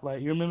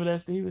stoplight. You remember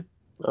that, Steven?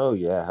 Oh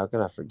yeah, how can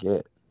I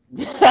forget?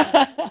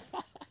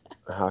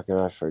 How can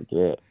I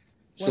forget?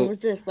 When So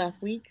was this?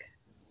 Last week?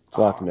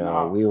 Fuck Oh no.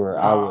 no, We were.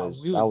 I no,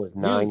 was. I was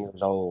we 9 was,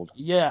 years old.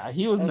 yeah,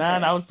 he was 9.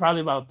 I Okay. was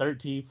probably about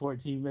 13,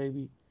 14,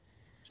 maybe.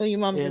 So your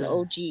mom's an And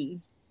OG.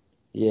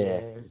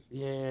 Yeah. yeah,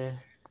 yeah,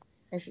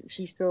 And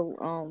she's still, you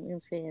know what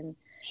I'm saying?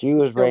 She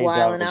She's was still raised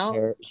out wilding on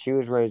out? She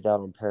was raised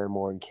out on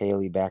Paramore and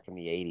Kaylee back in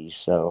the '80s.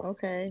 So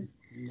Okay.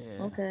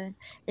 yeah. Okay.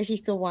 Is she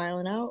still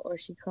wilding out, or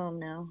is she calm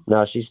now?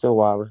 no, she's still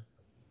wilding.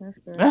 That's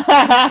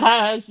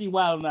good. She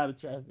wilding out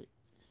of traffic.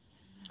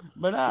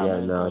 But nah, Yeah,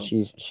 man. no,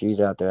 So she's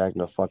out there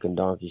acting a fucking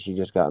donkey. She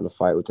just got in a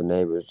fight with the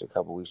neighbors a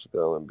couple weeks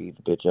ago and beat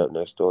the bitch up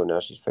next door.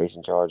 Now she's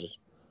facing charges.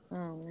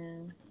 Oh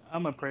man.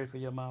 I'm gonna pray for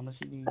your mama.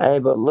 She needs Hey,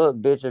 you. but look,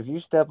 bitch, if you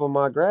step on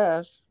my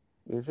grass,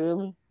 you feel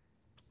me?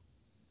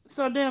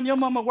 So damn, your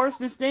mama worse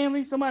than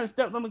Stanley. Somebody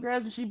stepped on the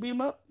grass and she beat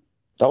him up.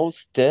 Don't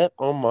step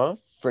on my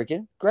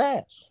freaking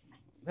grass.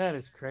 That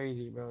is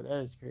crazy, bro. That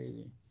is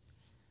crazy.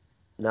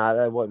 Nah,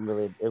 that wasn't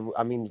really.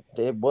 I mean,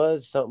 it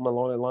was something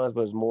along the lines,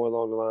 but it was more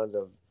along the lines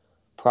of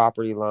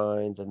property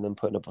lines and then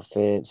putting up a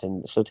fence.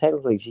 And so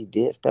technically, she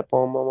did step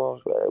on my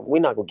mom's. We're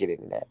not gonna get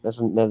into that. That's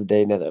another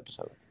day, another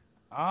episode.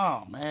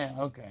 Oh man.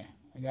 Okay.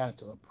 I got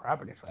into a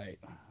property fight.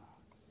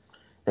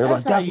 They're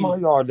That's like, how "That's you. my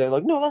yard." They're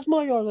like, "No, that's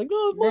my yard." Like,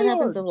 "No, it's my That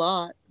happens a yard."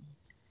 lot.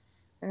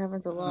 That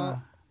happens a lot. Uh,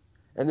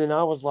 And then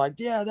I was like,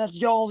 "Yeah, that's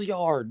y'all's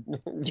yard."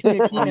 Tuna oh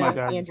my Tina,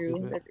 God, you Andrew.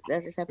 stupid.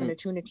 That just happened to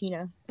Tuna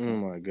Tina. oh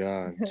my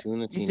God,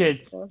 Tuna You Tina.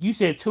 said you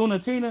said Tuna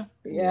Tina.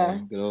 Yeah, Yeah.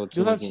 good old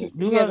Do Tuna her Tina.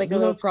 do She had her like a do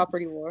little her.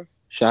 property war.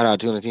 Shout out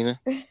Tuna Tina.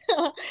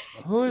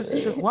 Who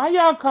is why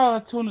y'all call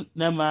her Tuna?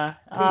 Never mind.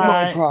 All It's Big my ups,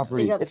 right. big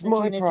property. ups It's to my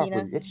Tuna Tina.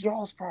 property. It's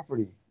y'all's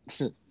property.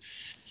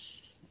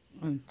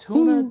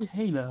 Tuna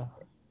Tina.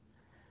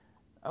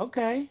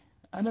 Okay.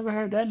 I never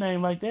heard that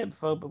name like that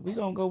before, but we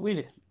gonna go with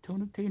it.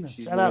 Tuna Tina.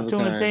 She's Shout one of out a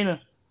Tuna kind.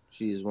 Tina.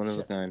 She is one of Sh-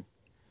 a kind.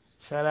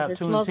 Shout If out it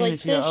Tuna smells Tina. like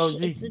She a fish,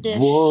 OG. it's a dish.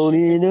 One If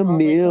it in a smells like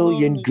cologne,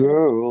 million leave it.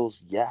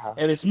 girls. Yeah.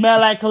 If it smell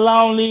like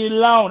cologne, leave it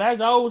alone.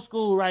 That's old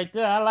school right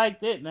there. I like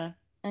that now.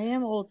 I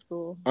am old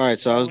school. All right,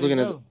 so There we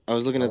go. I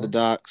was looking at the Huh?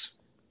 docs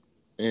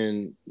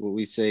and what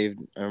we saved.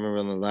 I remember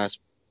on the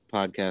last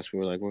podcast we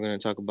were like, we're going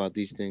to talk about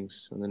these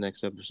things in the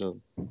next episode.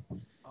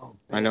 Oh,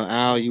 I bet. know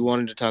Al, you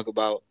wanted to talk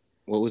about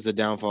what was the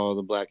downfall of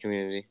the black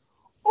community.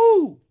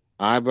 Ooh.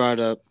 I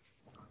brought up,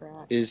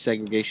 Crack. is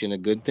segregation a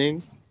good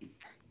thing?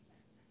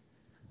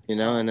 You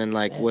know, and Oh, then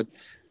like bet. what,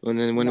 and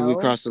then when do we No.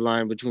 cross the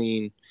line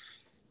between?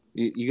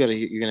 You're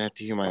gonna have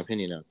to hear my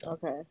opinion out though.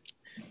 Okay.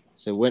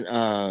 So when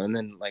and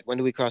then like when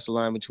do we cross the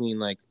line between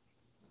like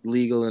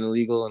legal and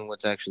illegal and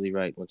what's actually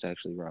right, what's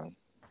actually wrong?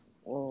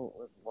 Well,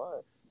 with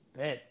what?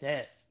 Bet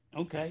that.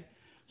 Okay.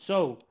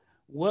 So,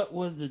 what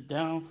was the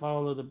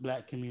downfall of the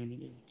black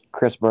community?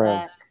 Chris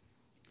Brown.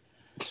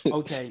 Crack.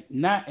 Okay,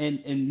 not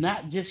and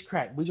not just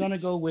crack. We're gonna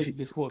go with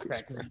Jesus before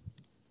Christ. crack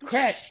because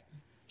crack,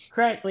 crack,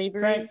 crack,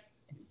 Slavery.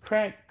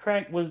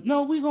 crack was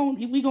no. We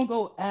gonna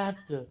go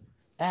after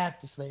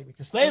slavery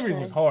because slavery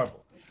was Okay.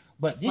 horrible.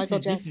 But Michael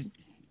this is Jackson.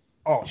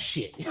 oh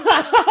shit.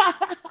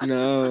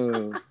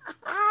 No,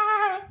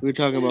 we're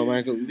talking about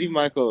Michael. Leave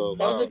Michael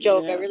That was a alone.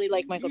 joke. I Yeah, really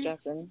like Michael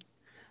Jackson. I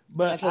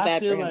but feel I bad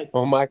for feel him. like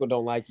Well, Michael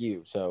don't like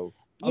you, so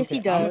Yes, he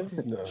okay. I'm a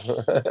does.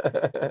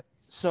 no.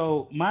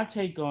 so my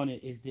take on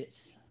it is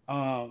this.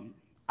 Um,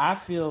 I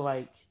feel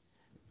like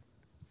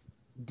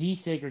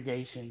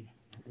desegregation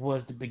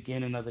was the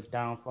beginning of the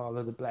downfall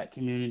of the black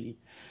community.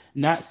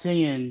 Not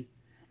saying,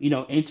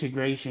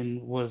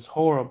 integration was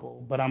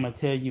horrible, but I'm gonna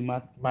tell you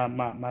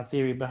my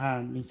theory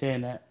behind me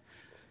saying that.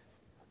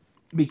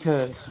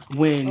 Because Oh,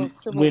 when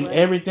civil when rights.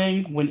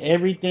 everything when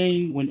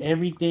everything when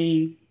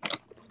everything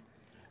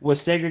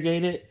was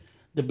segregated,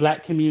 the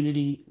black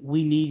community,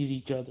 we needed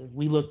each other.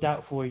 We looked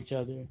out for each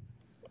other.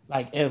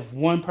 Like if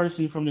one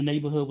person from the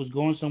neighborhood was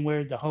going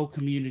somewhere, the whole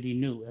community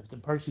knew. If the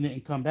person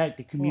didn't come back,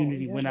 the Well,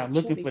 community you had went no out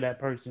looking for choice. that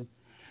person.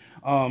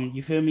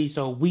 You feel me?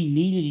 So we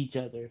needed each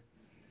other.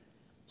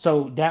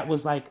 So that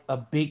was like a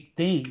big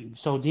thing.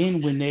 So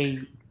then when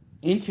they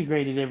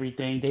integrated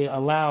everything, they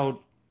allowed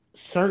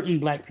certain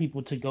black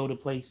people to go to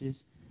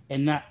places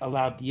and not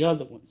allowed the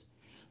other ones.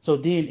 So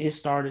then it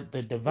started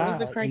the What was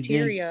the divide. And then,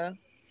 criteria?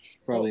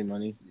 Probably Well,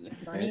 money,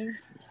 right? money.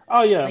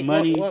 oh yeah, Like what?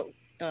 money, What?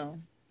 Oh,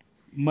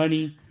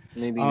 money.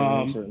 Maybe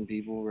knowing Um, certain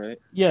people, right?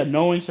 yeah,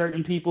 knowing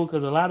certain people,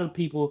 because a lot of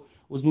people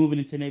was moving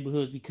into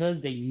neighborhoods because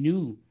they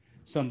knew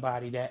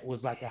somebody that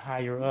was like a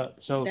higher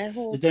up. So that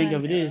whole the thing time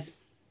of it era. is,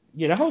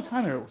 yeah, the whole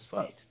time era was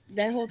fucked.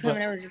 That whole time and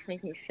But era just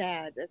makes me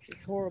sad. That's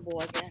just horrible.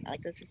 Like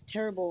that's just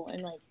terrible.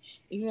 And like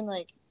even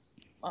like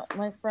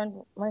my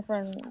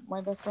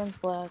best friend's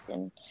black,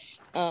 and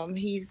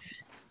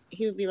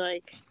he would be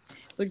like,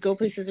 would go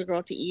places or go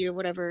out to eat or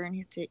whatever,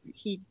 and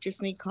he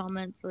just made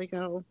comments like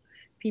how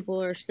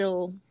people are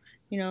still,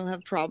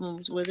 have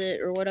problems with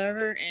it or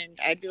whatever, and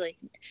I'd be like,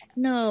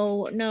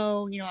 no,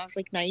 no, I was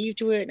like naive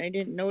to it and I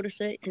didn't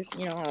notice it because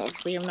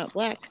obviously I'm not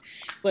black,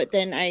 but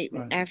then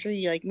right. after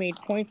he like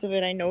made points of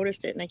it, I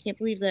noticed it, and I can't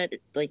believe that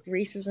like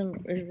racism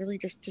is really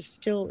just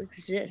still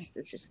exists.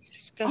 It's just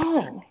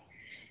disgusting. Oh,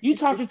 you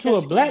It's talking to a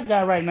disgusting. black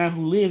guy right now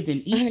who lived in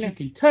I Eastern know.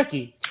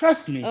 Kentucky.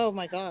 Trust me, Oh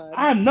my god.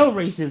 I know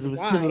racism is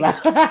still Why?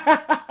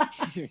 alive.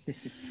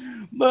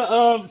 But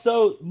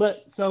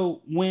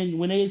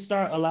when they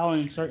start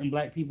allowing certain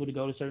black people to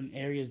go to certain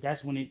areas,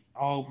 that's when it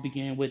all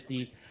began with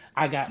the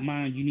 "I got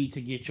mine, you need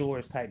to get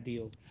yours" type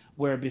deal.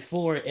 Where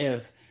before,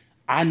 if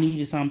I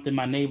needed something,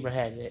 my neighbor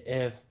had it.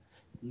 If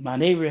my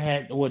neighbor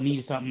had or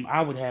needed something,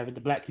 I would have it.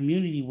 The black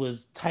community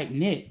was tight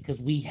knit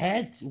because we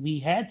had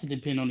to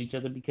depend on each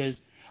other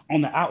because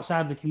on the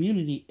outside of the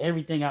community,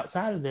 everything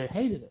outside of there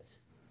hated us.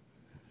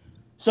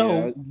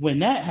 Yeah, So when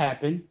that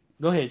happened,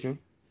 go ahead, Drew.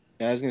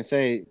 I was gonna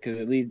say because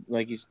it leads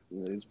like it's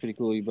pretty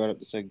cool you brought up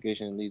the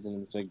segregation. It leads into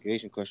the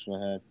segregation question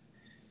I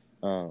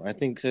had. I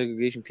think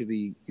segregation could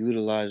be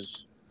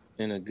utilized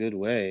in a good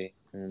way,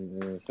 in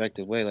an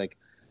effective way. Like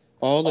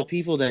all the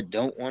people that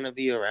don't want to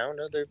be around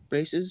other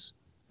races,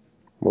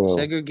 Well,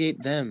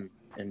 segregate them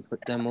and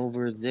put them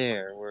over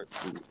there. Where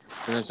you know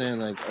what I'm saying?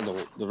 Like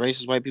the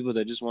racist white people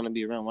that just want to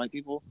be around white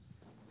people,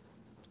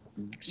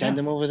 send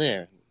Yeah, them over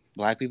there.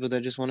 Black people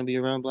that just want to be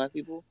around black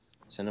people,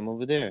 send them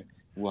over there.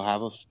 We'll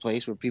have a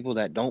place where people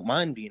that don't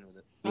mind being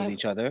with I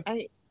each other.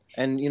 I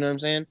And you know what I'm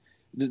saying?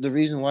 The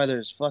reason why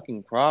there's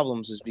fucking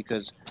problems is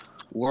because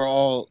we're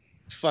all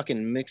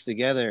fucking mixed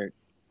together.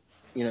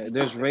 You know,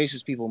 there's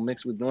racist people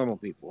mixed with normal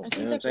people. I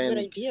You know think what I'm that's a good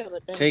saying? idea,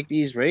 but then Take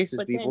these racist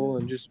but people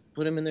then and just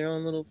put them in their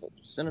own little,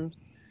 send them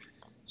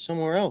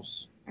somewhere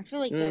else. I feel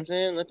like You know what I'm that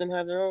saying? Let them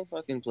have their own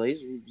fucking place.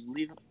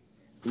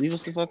 Leave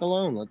us the fuck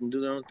alone. Let them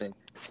do their own thing.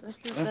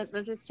 that's that's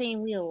the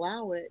saying we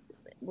allow it.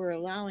 We're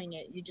allowing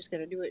it. You just got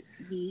to do it.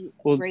 Be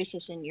Well,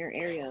 racist in your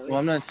area. well, Like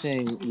I'm not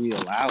saying we just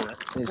allow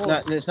it. It's well,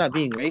 not. It's not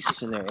being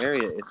racist in their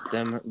area. It's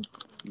them.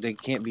 They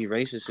can't be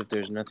racist if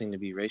there's nothing to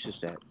be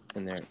racist at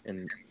in their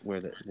in where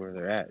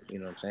they're at. You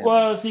know what I'm saying? Like,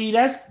 well, see,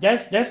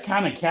 that's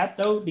kind of capped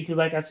though, because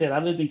like I said, I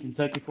lived in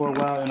Kentucky for a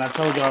while, and I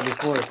told y'all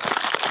before,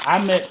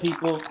 I met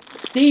people.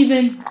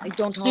 like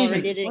don't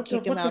tolerate Steven, it and what the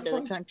kick them what the out of the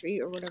fuck? country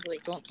or whatever.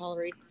 Like don't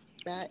tolerate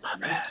that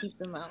and keep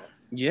them out.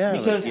 yeah,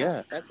 like Because Yeah,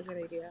 yeah, that's a good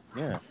idea.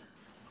 yeah.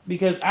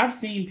 because I've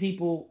seen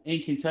people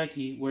in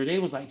Kentucky where they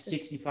was like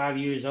 65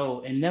 years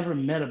old and never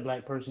met a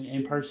black person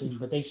in person,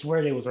 but they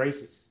swear they was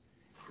racist.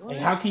 Like,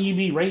 how can What? you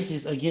be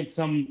racist against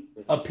some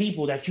a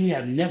people that you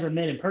have never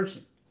met in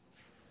person?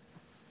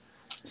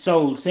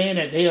 So saying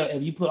that they are,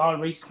 if you put all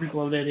the racist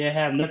people over there, they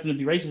have nothing to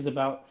be racist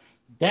about,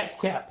 that's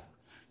cap.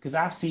 Because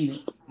I've seen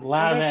it Well,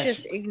 live that's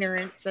action. just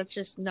ignorance. That's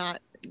just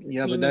not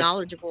Yeah, but being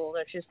knowledgeable.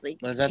 That's just like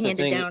that's the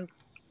handed thing. down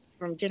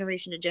from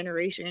generation to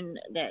generation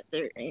that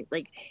they're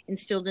like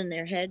instilled in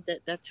their head that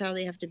that's how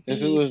they have to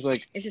If it be. was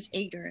like It's just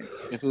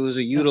ignorance. if it was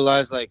a Yeah,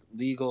 utilized like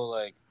legal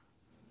like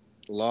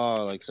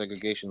law like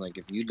segregation, like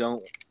if you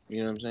don't, you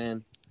know what I'm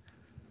saying?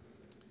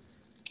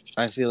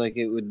 I feel like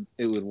it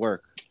would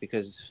work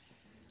because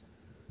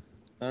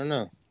I don't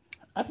know.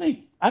 I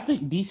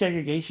think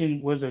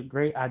desegregation was a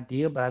great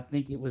idea, but I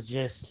think it was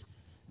just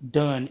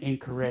done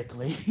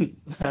incorrectly.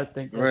 I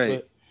think that's Right.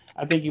 what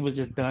I think it was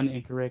just done You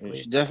incorrectly.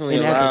 should definitely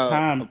And at the allow.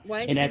 time,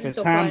 Why is and at Steven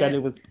the so time that quiet?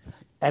 it was,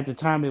 at the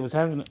time it was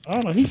having, I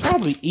don't know, he's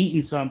probably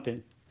eating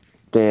something.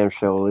 damn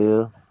show,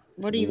 Leah.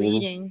 What are You you hear me?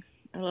 eating?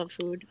 I love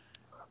food.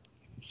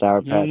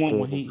 Sour You don't Patch want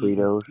what Kids he and eating.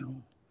 Fritos. You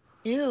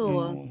don't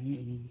want Ew. what he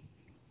eating.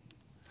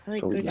 I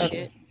like Go good eat That's that.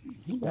 shit.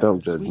 He got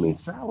Don't the judge sweet and me.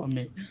 sour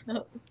mix.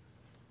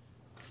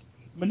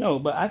 But no,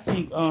 but I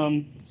think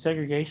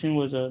segregation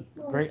was a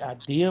great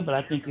idea, but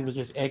I think it was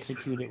just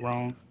executed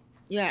wrong.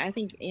 Yeah, I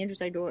think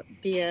Andrew's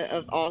idea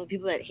of all the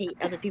people that hate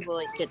other people,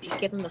 like get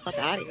them the fuck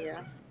out of here.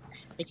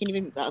 They can't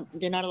even.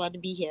 They're not allowed to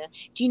be here.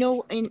 Do you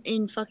know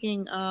in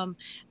fucking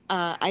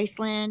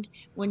Iceland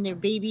when your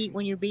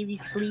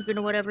baby's sleeping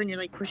or whatever, and you're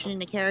like pushing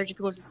in a carriage, if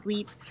it goes to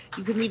sleep,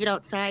 you can leave it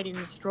outside in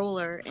the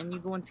stroller, and you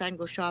go inside and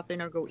go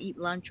shopping or go eat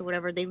lunch or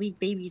whatever. They leave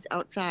babies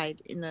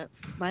outside in the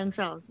by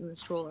themselves in the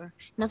stroller.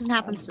 Nothing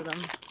happens to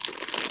them.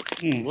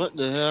 Mm. What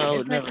the hell? I would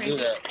Isn't that never do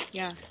crazy? that.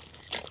 Yeah.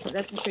 So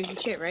that's some crazy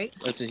shit, right?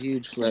 That's a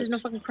huge Because there's no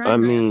flex. fucking I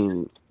crime there.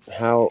 mean,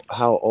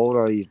 how old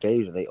are these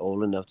babies? Are they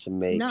old enough to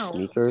make No,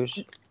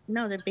 sneakers?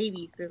 no, they're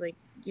babies. They're like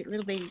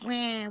little baby,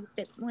 wah,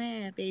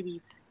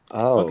 babies,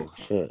 Okay. Oh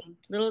shit.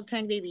 little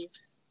tiny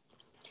babies.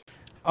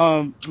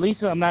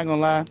 Lisa, I'm not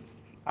gonna lie.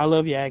 I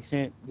love your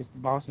accent. This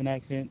Boston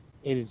accent.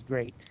 It is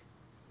great.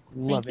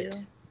 Thank Love it.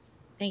 you,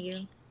 thank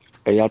you.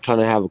 Are y'all trying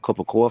to have a cup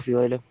of coffee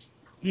later?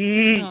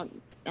 Mm. No,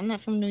 I'm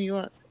not from New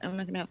York. I'm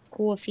not gonna have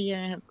coffee.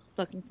 I have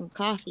fucking some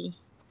coffee.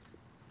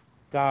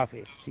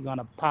 Coffee. She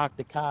gonna park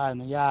the car in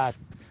the yard.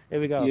 Here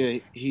we go. Yeah,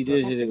 he So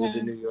did Pop hit the it with the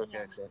car, New York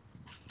accent.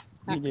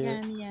 he pop the car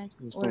did. in the yard,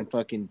 He's from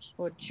fucking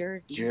or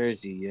Jersey.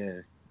 Jersey,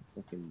 yeah.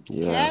 Fucking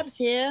Yeah. Cabs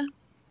here.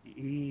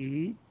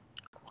 Hmm.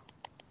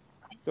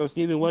 So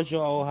Stephen, what's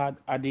your whole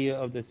idea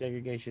of the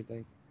segregation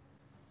thing?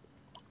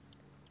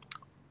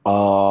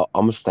 I'm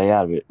gonna stay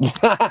out of it.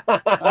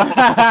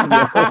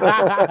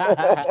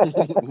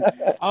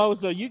 Oh,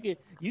 so you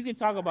can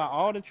talk about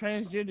all the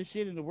transgender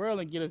shit in the world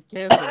and get us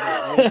canceled,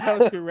 but when it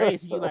comes to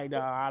race, you like,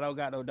 nah, I don't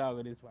got no dog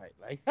in this fight.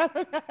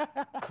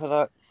 Like,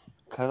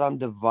 Cause I'm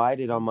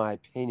divided on my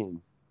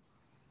opinion.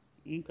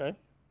 okay,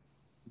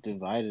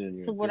 divided in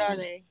your So what are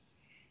opinion.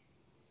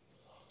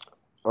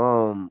 they?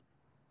 Um,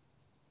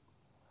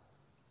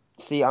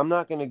 see, I'm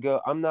not gonna go.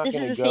 I'm not This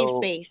is gonna a safe go.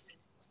 space.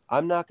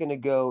 I'm not gonna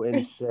go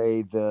and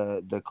say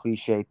the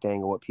cliche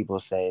thing of what people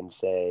say and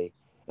say.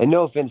 And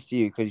no offense to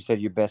you, because you said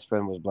your best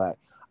friend was black.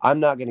 I'm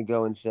not gonna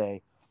go and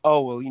say,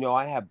 oh well,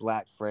 I have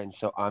black friends,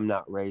 so I'm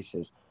not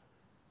racist.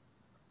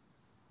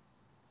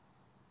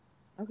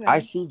 Okay. I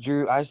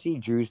see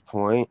Drew's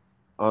point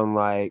on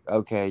like,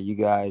 okay, you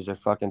guys are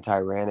fucking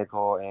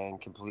tyrannical and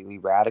completely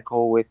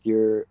radical with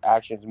your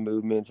actions,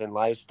 movements, and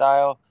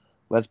lifestyle.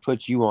 Let's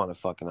put you on a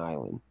fucking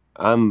island.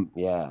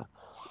 Yeah,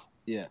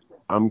 Yeah.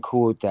 I'm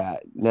cool with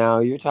that. Now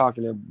you're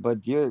talking,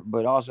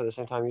 but also at the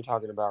same time you're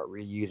talking about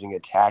reusing a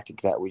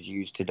tactic that was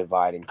used to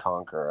divide and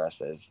conquer us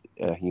as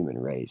a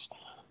human race.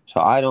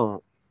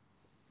 So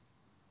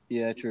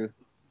Yeah, true.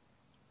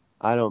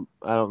 I don't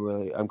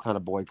really. I'm kind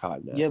of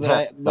boycotting Yeah,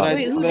 that. Not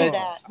Wait, gonna who lie. did but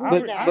that? Who I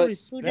did but re- I that? but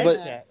Who did but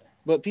respect that? that.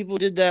 but people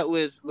did that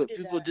with Who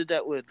did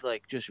that?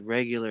 like just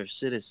regular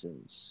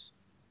citizens,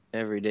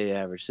 everyday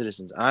average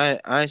citizens.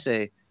 I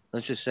say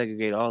let's just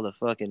segregate all the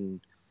fucking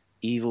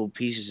evil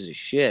pieces of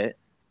shit.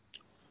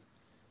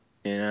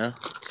 You know,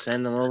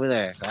 send them over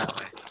there that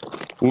way.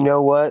 You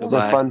know what? Well, The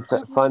Goodbye. who's fun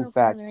from from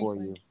fact for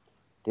Iceland? you.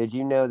 Did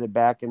you know that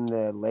back in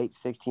the late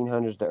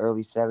 1600s, the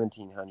early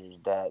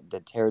 1700s, that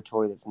the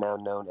territory that's now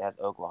known as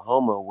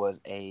Oklahoma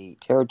was a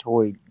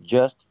territory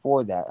just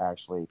for that,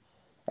 actually?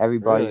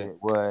 Everybody Really?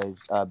 that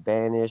was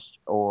banished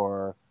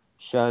or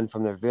shunned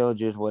from their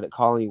villages, what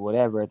colony,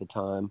 whatever at the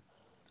time,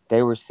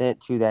 they were sent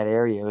to that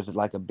area. It was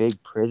like a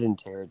big prison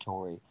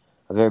territory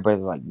of everybody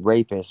like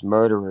rapists,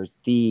 murderers,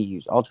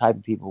 thieves, all type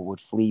of people would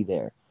flee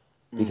there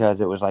Mm. because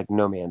it was like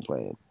no man's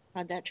land.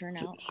 How'd that turn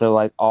out? So,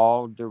 like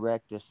all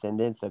direct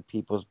descendants of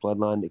people's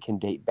bloodline that can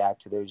date back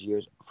to those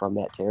years from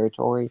that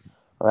territory,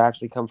 or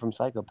actually come from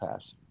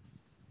psychopaths.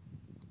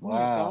 Oh my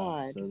Wow.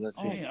 god. So let's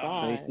Oh my just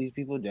Damn. trace god. these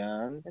people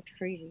down That's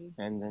crazy.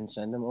 and then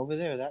send them over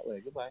there that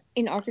way. Goodbye.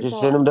 In Just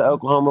Arkansas, send them to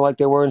Oklahoma like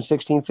they were in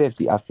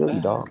 1650. I feel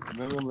you, dog.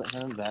 Bring them,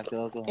 send them back to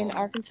in Oklahoma.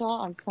 Arkansas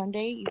on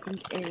Sunday,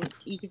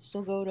 you can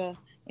still go to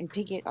in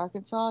Pickett,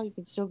 Arkansas. You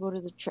can still go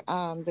to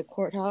the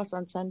courthouse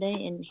on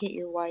Sunday and hit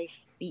your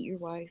wife, beat your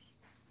wife.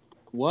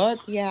 What?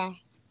 Yeah.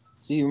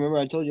 See, remember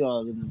I told you I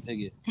lived in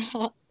Piggott for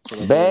like a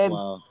little Babe,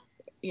 while,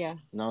 Yeah.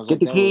 and I was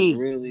get like, the keys.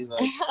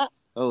 that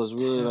was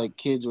really Yeah. like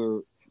kids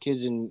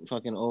in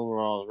fucking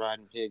overalls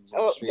riding pigs in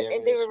the Oh, street. and they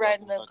Everybody was were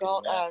riding smoking the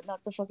fucking meth.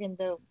 not the fucking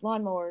the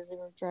lawnmowers. They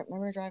were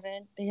remember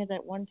driving. They had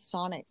that one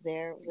Sonic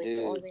there. It was like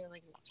the only Dude. thing in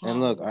like this And town.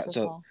 look, It was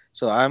so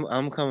small.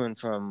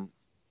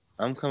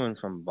 I'm coming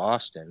from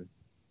Boston,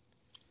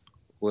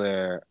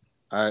 where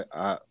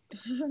I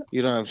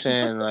you know what I'm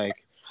saying, like.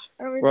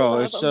 Everyone's Bro,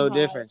 like, it's I'm so hot.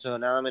 different. So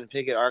now I'm in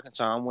Piggott,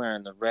 Arkansas. I'm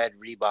wearing the red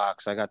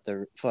Reeboks. I got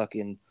the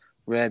fucking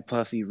red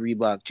puffy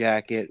Reebok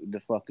jacket, the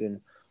fucking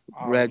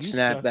Oh, red you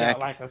stuck out snapback.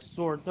 like a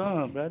sore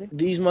thumb, buddy.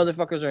 These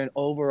motherfuckers are in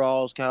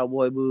overalls,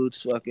 cowboy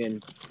boots,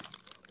 fucking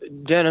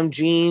denim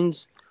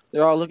jeans.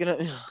 They're all looking at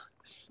me.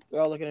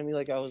 They're all looking at me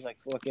like I was like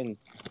fucking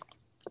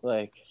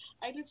like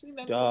I just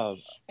remember. dog.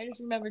 I just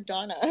remember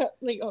Donna.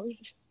 Like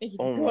always making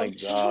Oh my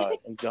points. god,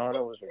 and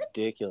Donna was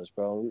ridiculous,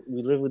 bro.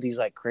 We live with these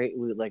like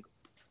we like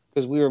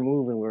because we were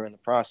moving. We were in the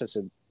process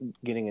of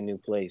getting a new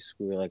place.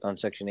 We were like on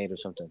Section 8 or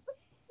something.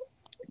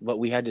 but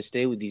we had to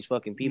stay with these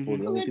fucking people.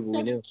 Mm-hmm. The Who only had people we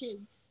 7 knew.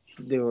 kids?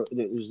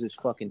 There was this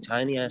fucking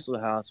tiny ass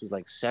little house with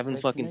like 7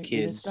 fucking Checkmate, and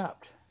it kids.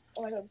 stopped.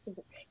 Oh, I know.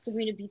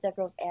 Sabrina beat that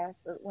girl's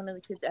ass. One of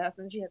the kids' ass,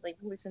 and she had like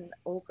poison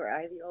oak or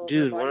ivy all over her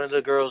Dude, body. one She of had the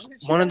a scar on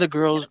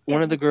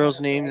girls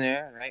her named forehead.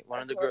 there, right? I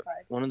was horrified.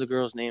 One of the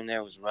girls named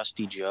there was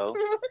Rusty Joe.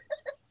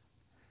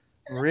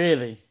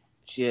 Really?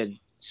 She had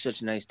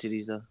such nice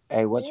titties though.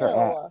 Hey, what's her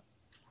at?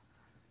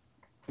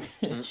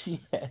 Ew. Mm. She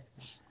had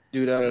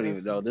Dude, I don't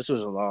even know. Rusty, This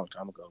was a long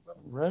time ago, bro.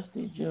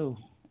 Rusty Joe.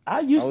 I I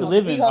used to was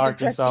live We in called her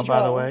Arkansas, Crusty by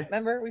the Joe. way.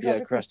 Remember? We called yeah,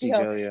 her Crusty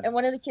Crusty Joe. Joe. Yeah. And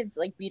one of the kids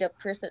like beat up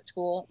Chris at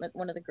school.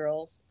 One of the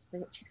girls,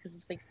 because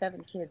it's like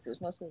 7 kids. It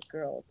was mostly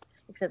girls,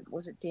 except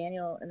was it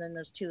Daniel and then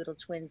those 2 little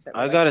twins that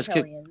were like I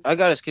hellions.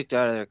 got us kicked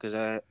out of there because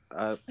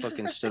I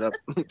fucking stood up.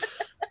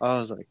 I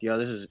was like, yo,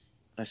 this is.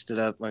 I stood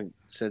up. I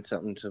said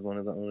something to one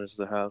of the owners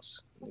of the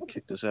house. They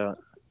kicked us out.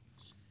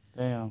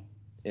 Damn.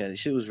 Yeah, the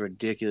shit was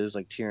ridiculous,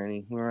 like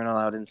tyranny. We weren't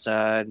allowed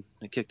inside.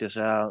 They kicked us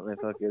out. They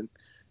fucking.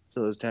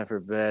 So it was time for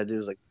bed. It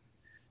was like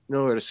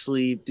nowhere to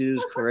sleep. Dude, it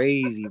was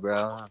crazy,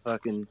 bro.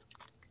 Fucking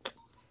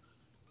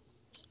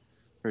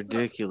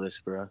ridiculous,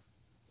 bro.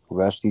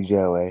 Rusty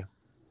Joe, eh?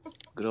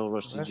 Good old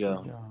Rusty Rusty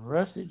Joe. Joe.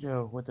 Rusty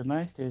Joe with the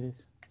nice titties.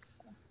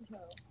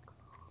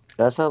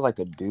 That sounds like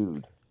a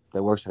dude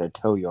that works at a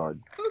tow yard.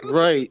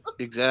 Right,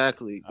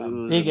 exactly. But A it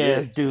was a big ass bitch. It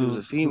was a dude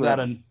who got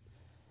female.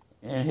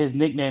 and his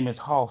nickname is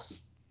Hoss.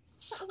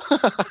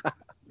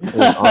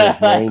 And on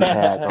his name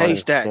tag, on his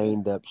Haystack.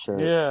 stained up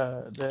shirt. Yeah,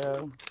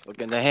 damn.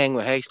 Fucking they hang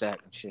with haystack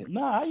and shit.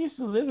 No, I used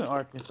to live in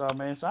Arkansas,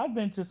 man. So I've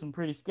been to some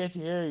pretty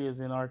sketchy areas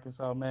in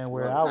Arkansas, man,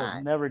 where What Bro, I was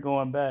pot? never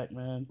going back,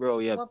 man. bro,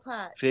 yeah. What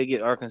pot?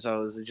 Piggott, Arkansas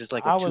is just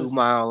like a I two was,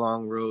 mile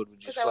long road with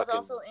Because just I was fucking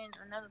also in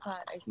another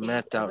pot.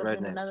 methed I out lived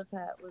in rednecks. another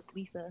pot with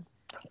Lisa.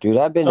 Dude,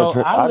 so I've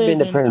been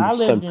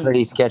to some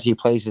pretty sketchy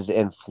places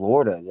in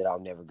Florida that I'll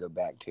never go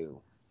back to,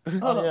 oh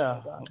Oh my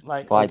yeah, god.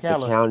 like like the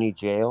Ocala, county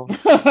jail.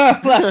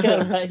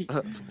 like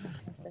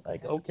That's such a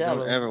like bad Don't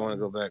Ocala, ever want to man.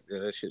 go back there.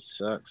 That shit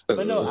sucks.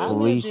 But no, The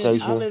police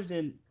station.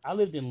 I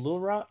lived in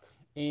Little Rock,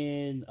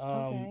 and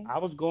Okay. I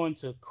was going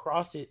to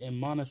cross it in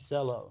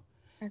Monticello,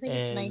 I think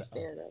it's and nice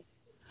there though.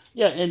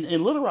 yeah, and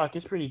Little Rock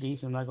is pretty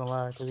decent. I'm not gonna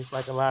lie, because it's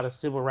like a lot of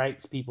civil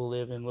rights people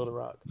live in Little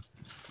Rock.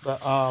 But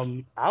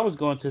I was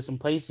going to some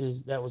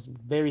places that was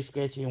very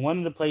sketchy, and one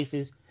of the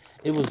places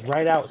it was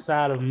right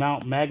outside of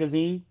Mount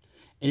Magazine,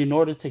 and in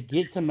order to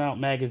get to Mount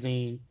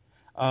Magazine,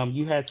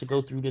 you had to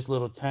go through this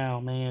little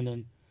town, man,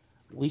 and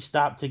we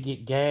stopped to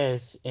get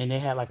gas, and they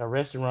had like a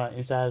restaurant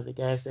inside of the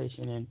gas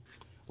station, and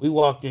we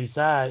walked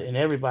inside, and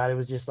everybody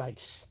was just like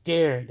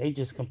staring. They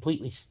just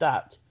completely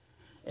stopped,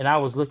 and I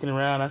was looking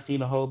around. I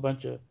seen a whole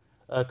bunch of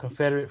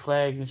Confederate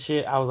flags and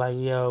shit. I was like,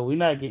 "Yo, we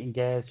not getting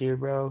gas here,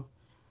 bro.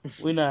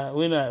 We're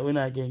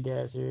not getting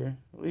gas here.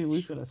 We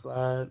finna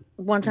slide."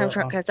 One time,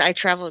 But because I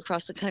traveled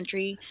across the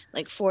country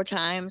like 4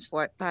 times,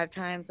 5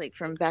 times, like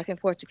from back and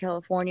forth to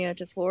California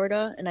to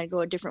Florida, and I'd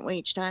go a different way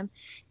each time.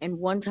 And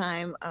one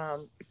time,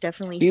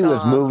 He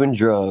was moving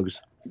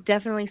drugs.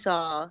 definitely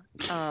saw,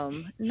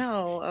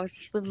 no, I was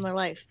just living my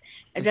life.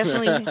 I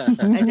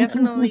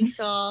definitely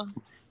saw,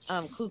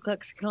 Ku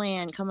Klux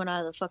Klan coming out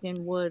of the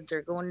fucking woods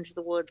or going into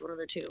the woods, one of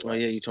the two. Oh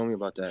yeah, you told me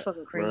about that.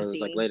 Fucking Bro, it was like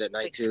crazy. late at It's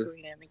night like too.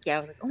 screaming. Like, yeah, I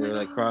was like, oh They my were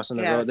like god. crossing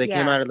the Yeah, road. They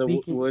came yeah, out of the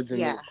speaking, woods and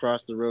yeah,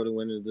 crossed the road and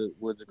went into the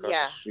woods across the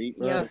yeah, street,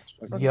 bro. yep. It's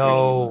fucking Fucking crazy. crazy,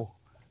 bro.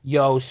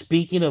 yo,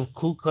 speaking of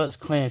Ku Klux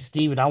Klan,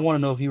 Steven, I want to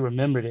know if you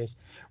remember this.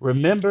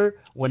 Remember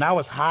when I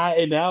was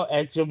hiding out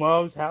at your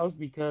mom's house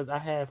because I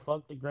had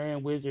fucked the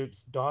Grand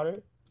Wizard's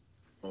daughter,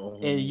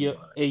 and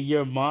Oh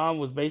your mom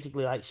was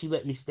basically like she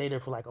let me stay there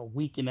for like a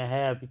week and a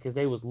half because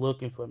they was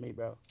looking for me,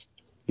 bro.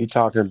 You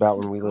talking about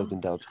when we lived in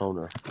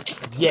Deltona?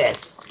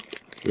 Yes.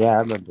 Yeah, I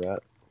remember that.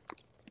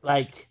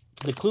 Like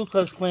the Ku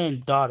Klux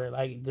Klan daughter,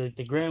 like the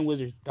Grand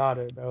Wizard's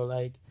daughter, bro.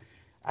 Like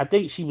I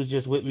think she was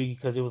just with me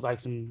because it was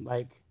like some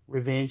like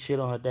revenge shit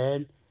on her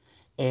dad,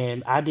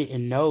 and I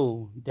didn't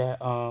know that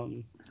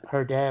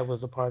her dad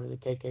was a part of the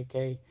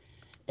KKK,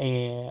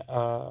 and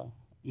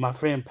my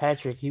friend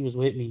Patrick he was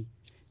with me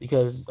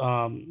because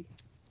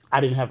I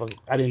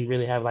didn't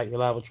really have like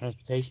reliable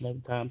transportation at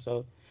the time,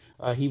 so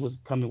he was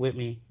coming with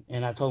me,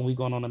 and I told him we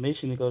going on a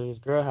mission to go to this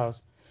girl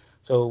house.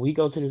 So we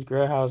go to this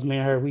girl house, me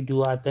and her, we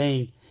do our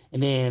thing,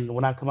 and then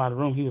when I come out of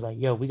the room, he was like,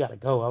 "Yo, we gotta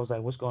go." I was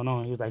like, "What's going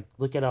on?" He was like,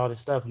 "Look at all this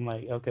stuff." I'm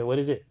like, "Okay, what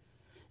is it?"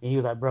 And he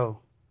was like, "Bro,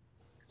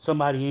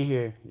 somebody in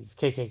here is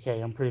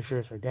KKK. I'm pretty sure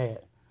it's her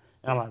dad."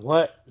 And I'm like,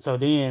 "What?" So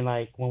then,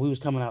 like when we was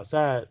coming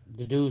outside,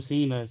 the dude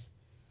seen us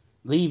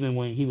leaving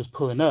when he was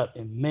pulling up,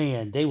 and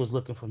man, they was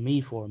looking for me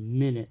for a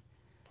minute.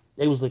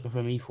 They was looking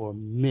for me for a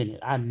minute.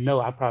 I know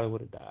I probably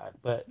would have died,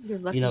 but You're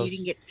you lucky know, you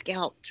didn't get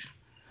scalped.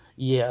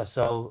 yeah.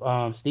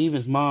 So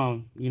Steven's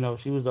mom,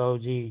 she was the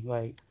OG.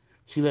 Like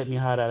she let me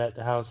hide out at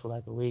the house for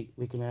like a week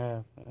and a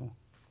half.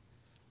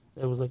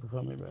 They was looking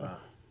for me, bro. wow.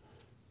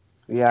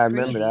 Yeah, It's I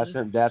remember.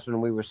 crazy. That's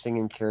when we were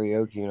singing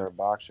karaoke in our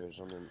boxers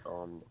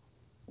on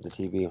the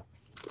TV.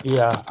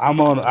 Yeah, I'm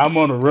on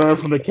a run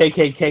from the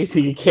KKK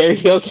singing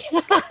karaoke.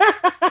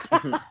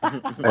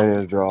 And his I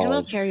love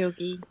drawers.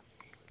 karaoke.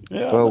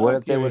 Yeah, Bro, what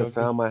I'm if they would have karaoke.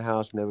 found my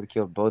house and they would have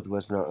killed both of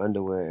us in our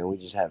underwear and we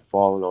just had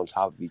fallen on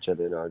top of each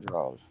other in our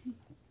drawers?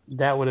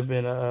 That would have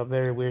been a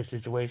very weird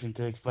situation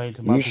to explain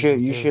to my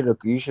peoples You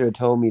too. should have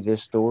told me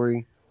this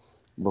story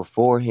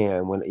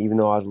beforehand. When even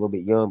though I was a little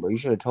bit young, but you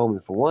should have told me.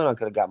 For one, I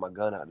could have got my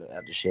gun out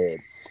the shed.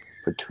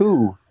 For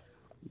two,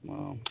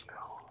 Well,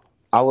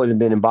 I wouldn't have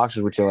been in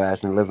boxers with your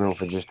ass in the living room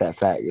for just that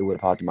fact. It would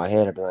have popped in my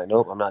head. I'd be like,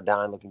 nope, I'm not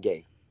dying looking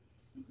gay.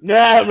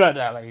 yeah, I'm not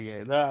that like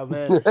yeah, nah,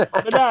 man.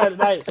 But nah,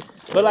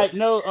 like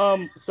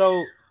no,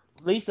 so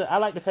Lisa, I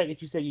like the fact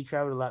that you said you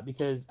traveled a lot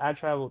because I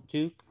traveled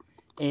too,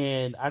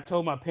 and I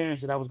told my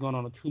parents that I was going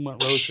on a 2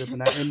 month road trip,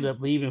 and I ended up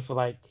leaving for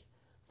like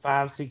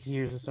 5, 6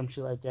 years or some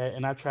shit like that,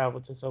 and I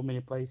traveled to so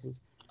many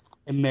places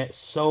and met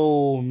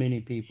so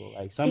many people.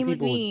 Like some Same with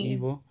people was me.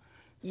 evil,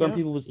 Yep.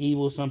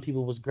 some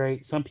people was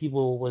great, some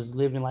people was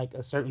living like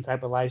a certain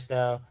type of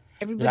lifestyle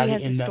that I Everybody didn't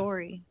has a end up.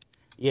 story.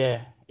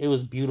 Yeah, it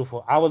was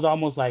beautiful. I was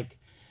almost like,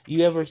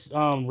 you ever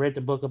read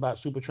the book about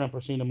Super Trump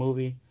or seen the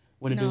movie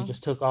when the dude No,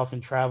 just took off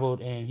and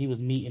traveled and he was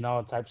meeting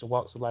all types of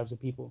walks of lives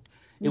of people?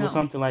 It was no.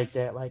 something like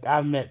that. Like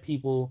I've met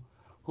people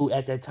who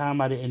at that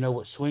time I didn't know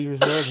what swingers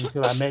was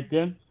until I met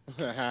them,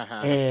 You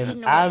and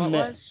didn't know I've what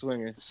met was?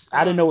 Swingers.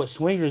 I didn't Oh, know what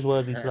swingers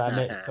was until I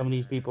met some of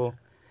these people,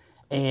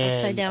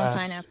 upside and down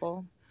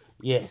pineapple.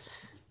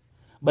 yes.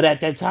 But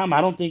at that time,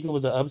 I don't think it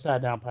was an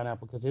upside down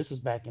pineapple because this was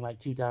back in like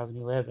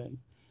 2011.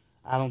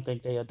 I don't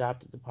think they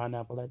adopted the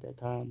pineapple at that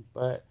time,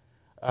 but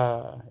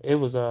it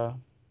was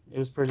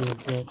pretty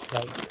intense.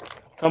 Like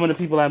some of the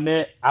people I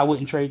met, I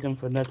wouldn't trade them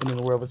for nothing in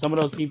the world. But some of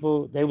those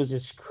people, they was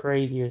just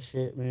crazy as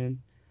shit, man.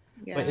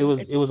 But Yeah, it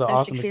it's was an best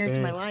awesome experience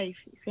of my experience.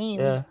 life. Same.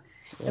 Yeah,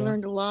 I yeah,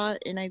 learned a lot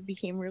and I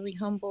became really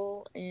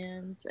humble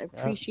and I yeah,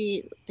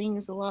 appreciate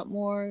things a lot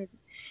more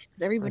because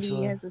for everybody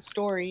sure. has a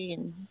story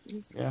and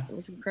just Yeah, it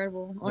was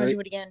incredible. I want to right, do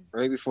it again.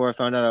 right before I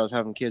found out I was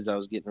having kids, I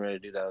was getting ready to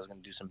do that. I was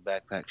gonna do some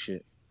backpack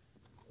shit,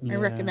 I yeah.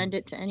 recommend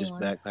it to just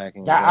anyone. backpacking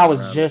and That I going was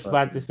around the just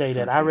about to fucking say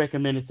that. I country.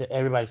 recommend it to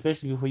everybody,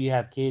 especially before you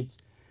have kids.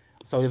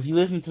 So if you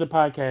listen to the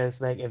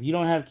podcast, like if you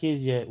don't have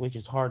kids yet, which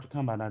is hard to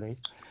come by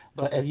nowadays,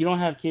 but if you don't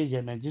have kids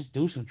yet, man, just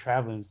do some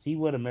traveling, see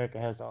what America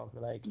has to offer.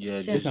 Like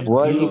Yeah, there's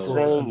What Definitely. he's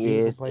saying beautiful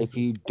is, if places.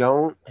 you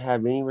don't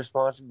have any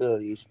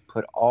responsibilities,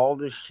 put all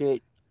the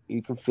shit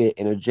you can fit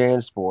in a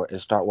JanSport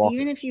and start Even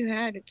walking. if you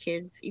had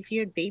kids, if you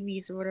had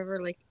babies or whatever,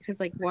 like,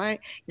 because like why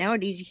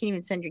nowadays you can't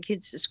even send your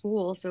kids to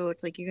school, so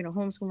it's like you're gonna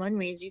homeschool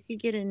anyways. You could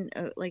get in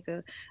like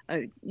a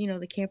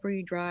the camper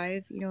you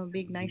drive, a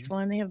big nice Hmm.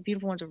 one. They have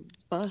beautiful ones, a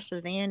bus,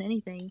 a van,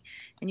 anything,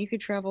 and you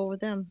could travel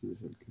with them.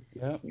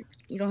 Yep.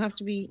 You don't have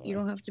to be you Yeah.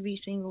 don't have to be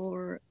single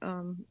or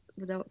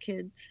without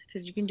kids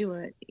because you can do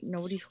it.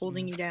 Nobody's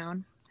holding Yeah. you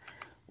down.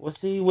 Well,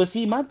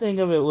 see, my thing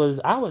of it was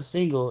I was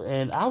single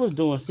and I was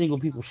doing single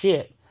people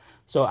shit,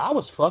 so I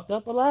was fucked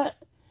up a lot.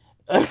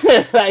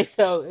 Like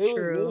so,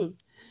 True.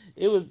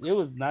 it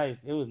was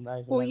nice. It was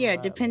nice. I'm Well, not gonna yeah, lie.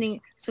 Like depending.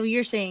 So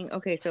you're saying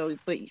okay,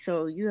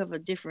 so you have a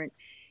different.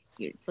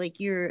 It's like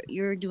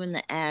you're doing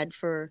the ad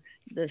for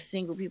the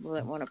single people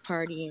that want to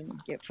party and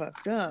get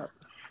fucked up,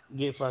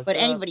 get fucked but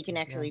up. anybody can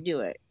Yeah. actually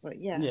do it.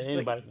 Yeah. But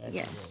Anybody can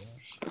yeah, actually do it.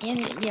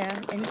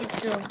 and you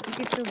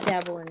can still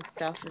dabble in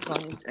stuff as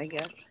long as I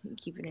guess you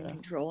keep it in Yeah.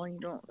 control and you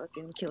don't let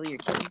them kill your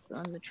kids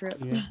on the trip.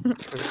 Yeah. Yeah.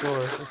 For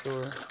sure. For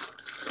sure.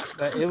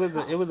 But it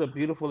was a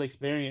beautiful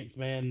experience,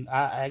 man.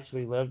 I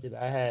actually loved it.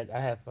 I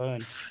had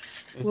fun.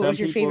 And What some was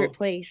your favorite people,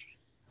 place?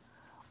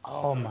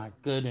 oh my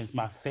goodness,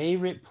 my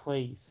favorite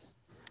place.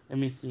 Let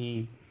me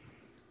see.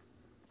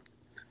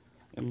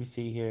 Let me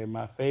see here.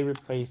 My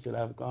favorite place that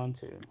I've gone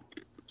to.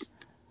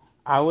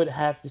 I would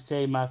have to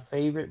say my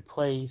favorite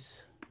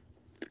place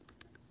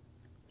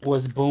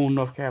was Boone,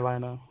 North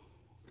Carolina,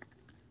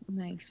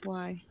 Nice.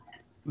 Why?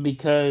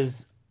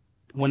 because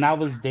when I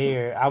was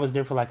there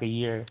for like a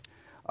year,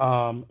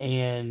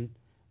 and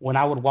when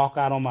I would walk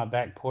out on my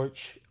back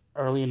porch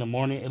early in the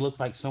morning, it looked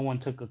like someone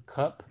took a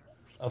cup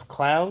of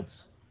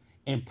clouds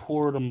and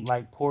poured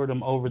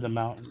them over the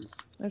mountains.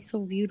 That's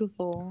so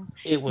beautiful.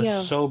 It was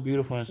Yeah. so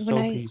beautiful and When so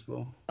I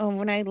peaceful.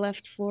 when I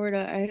left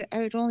Florida, I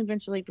had only been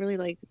to like really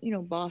like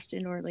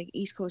Boston or like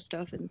East Coast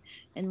stuff, and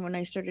when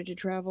I started to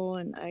travel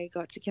and I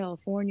got to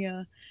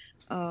California,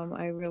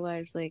 I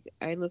realized like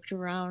I looked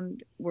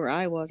around where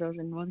I was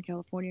in Northern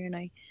California, and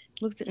I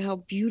looked at how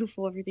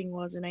beautiful everything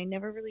was, and I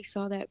never really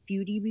saw that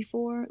beauty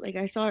before. Like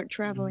I saw it Mhm.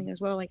 traveling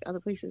as well, like other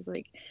places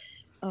like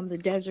the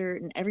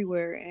desert and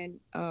everywhere, and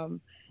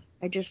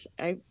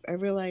I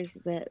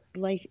realized that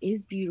life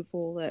is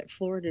beautiful. That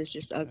Florida is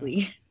just Yeah.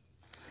 ugly.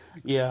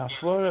 Yeah,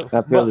 Florida,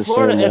 I feel but the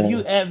Florida, same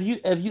way.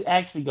 if you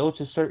actually go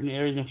to certain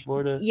areas in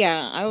Florida,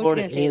 Yeah, I was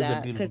Florida gonna say is a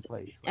that beautiful because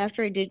place. Like,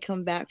 after I did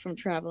come back from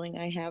traveling,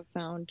 I have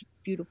found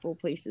beautiful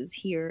places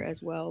here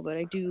as well. But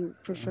I do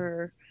yeah,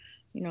 prefer,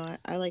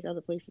 I like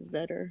other places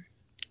better.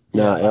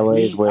 yeah, Nah, like LA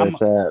is me, where I'm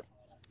it's at.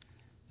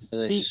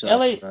 LA see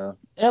sucks, bro.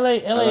 I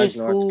LA like is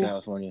North cool.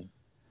 California.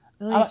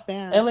 LA's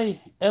bad.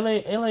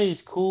 LA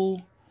is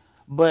cool,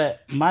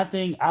 but my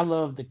thing, I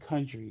love the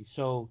country.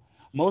 So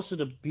most of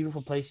the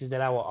beautiful places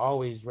that I will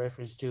always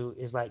reference to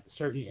is like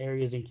certain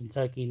areas in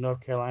Kentucky,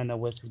 North Carolina,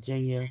 West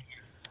Virginia.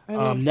 I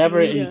love Never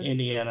in Salida.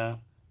 Indiana.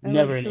 I love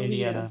Never in Salida.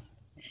 Indiana.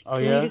 Oh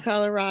Salida, yeah.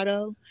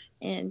 Colorado,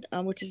 and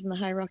which is in the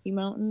High Rocky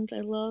Mountains.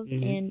 I love,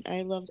 Hmm. and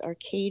I loved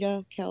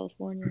Arcata,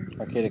 California.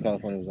 Arcata,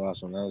 California was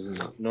awesome. That was in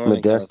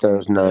Northern California,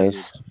 Modesto's the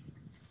nice.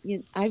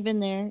 redwoods. I've been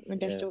there. Yeah,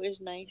 Modesto is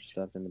nice.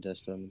 stopped in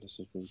Modesto.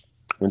 Modesto's cool.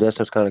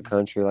 Modesto's kind of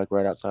country, like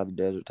right outside the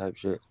desert type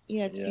shit.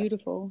 Yeah, it's Yeah,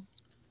 beautiful.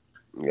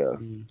 Yeah.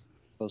 Mm.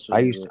 closer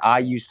I to used the I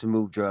used to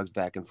move drugs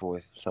back and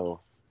forth,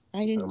 so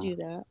I didn't um do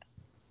that.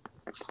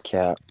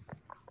 cap.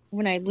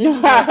 When I lived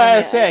in California,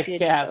 I Said did.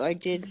 Cap. I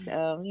did.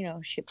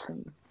 Ship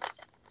some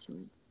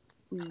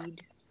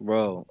weed.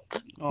 bro,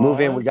 Move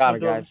Oh, in, we that's got so her,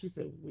 dope. guys. She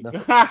said, we No.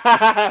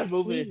 go.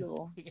 Move in.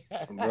 Legal.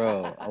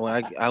 bro.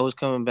 When I was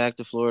coming back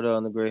to Florida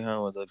on the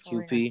Greyhound with a Probably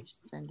not QP, to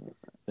send it.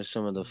 But, it's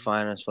some of the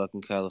finest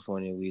fucking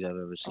California weed I've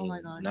ever oh my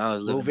seen. god! And I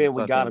was Move living in in,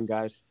 we got fucking. him,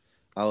 guys.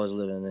 I was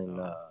living in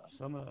Oh,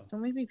 some of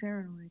Don't make me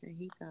paranoid. I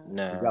hate that. We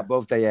nah. got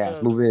both their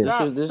ass. Move in. This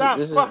stop, is this is stop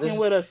this is fucking this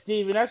with us,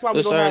 Steven. That's why we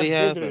this don't already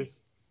have happened.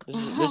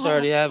 visitors. This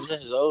already happened.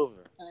 This is over.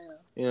 I know.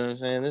 You know what I'm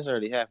saying? This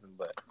already happened,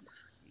 but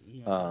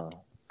Yeah. uh,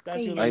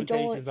 Hey, Statute you of I stole it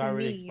limitations from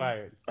already me. You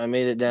expired. I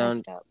made it down.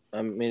 messed up.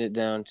 I made it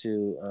down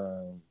to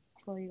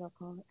That's why you got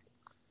caught.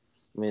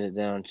 made it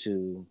down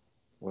to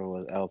where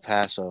was El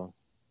Paso,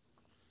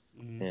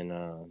 Mm.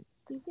 and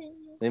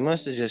they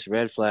must have just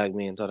red flagged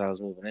me and thought I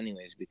was moving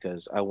anyways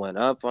because I went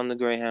up on the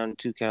Greyhound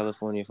to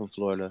California from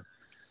Florida.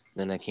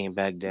 Then I came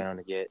back down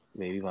to get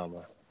baby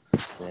mama.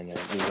 Then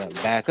we went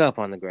back up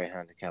on the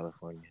Greyhound to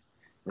California.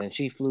 Then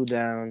she flew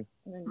down,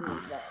 And then you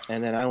went back.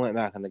 and then I went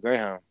back on the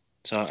Greyhound.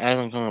 So as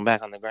I'm coming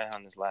back on the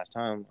Greyhound this last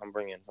time, I'm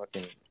bringing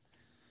fucking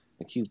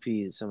the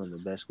QP is some of the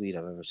best weed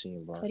I've ever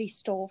seen, bro. But he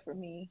stole from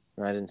me.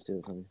 No, I didn't steal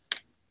it from you.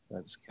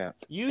 That's cap.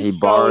 You He stole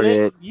borrowed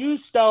it. it. You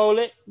stole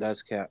it.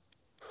 That's cap.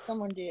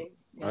 Someone did. I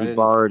He Yeah. didn't.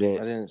 borrowed I it.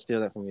 didn't steal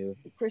that from you.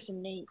 Chris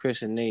and Nate.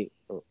 Chris and Nate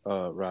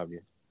robbed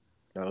you.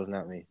 That was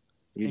not me.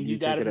 And You you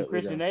got took it it from up with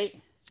Chris and them.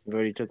 Nate. You've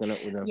already taken it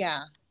up with them.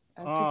 Yeah.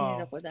 I've taken it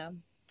Oh. up with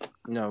them.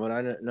 No, but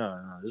I didn't.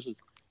 No. This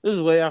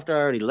is way after I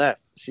already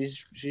left.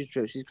 She's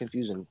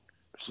confusing.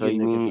 She's So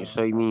getting you it mean confused.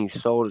 so you mean you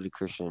sold it to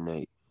Christian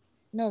Nate?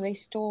 No, they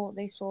stole.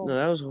 No,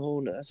 that was a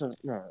whole. That's a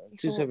no. They Two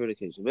stole. separate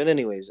occasions. But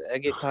anyways, I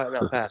get caught in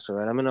El Paso.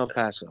 Right, I'm in El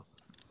Paso.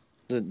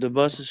 The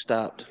bus is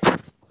stopped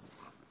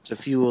to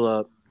fuel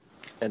up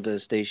at the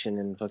station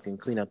and fucking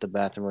clean out the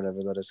bathroom,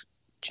 whatever. Let us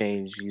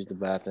change, use the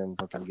bathroom,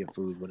 fucking get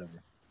food,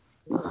 whatever.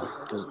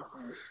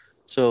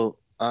 So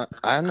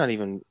I'm not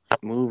even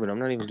moving. I'm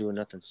not even doing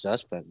nothing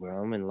suspect, bro.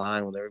 I'm in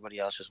line with everybody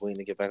else, just waiting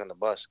to get back on the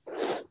bus.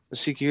 The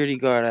security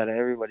guard out of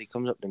everybody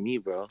comes up to me,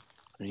 bro,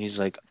 and he's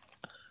like,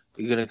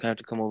 "You're gonna have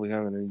to come over here.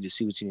 I'm gonna need to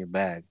see what's in your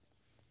bag."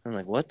 I'm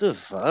like, "What the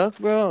fuck,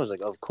 bro?" I was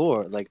like, "Of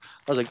course." Like,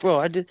 I was like, "Bro,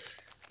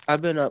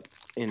 I've been up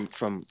in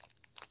from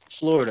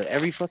Florida,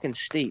 every fucking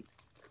state,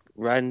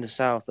 riding the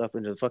south up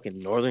into fucking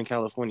Northern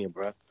California,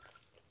 bro.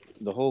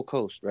 The whole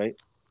coast, right?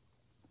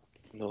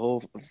 The whole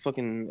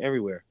fucking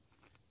everywhere.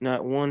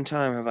 Not one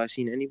time have I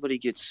seen anybody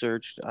get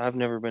searched. I've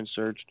never been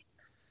searched.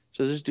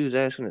 So this dude's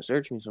asking to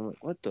search me. So I'm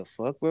like, what the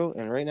fuck, bro?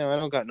 And right now I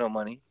don't got no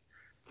money.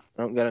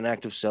 I don't got an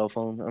active cell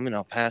phone. I'm in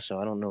El Paso.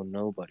 I don't know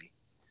nobody.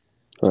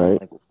 So I'm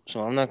Right. like,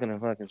 so I'm not gonna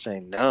fucking say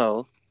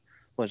no.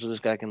 What? So this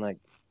guy can like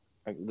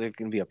there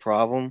can be a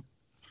problem. You know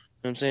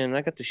what I'm saying?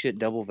 I got the shit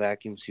double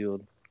vacuum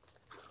sealed,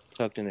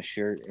 tucked in a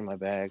shirt in my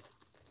bag.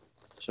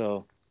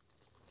 So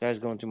guy's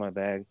going through my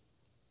bag.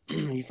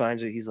 He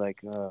finds it. He's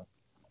like,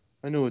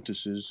 I know what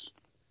this is.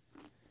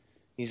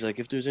 He's like,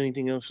 if there's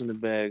anything else in the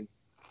bag,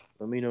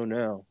 let me know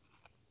now.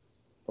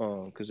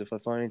 Because if I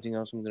find anything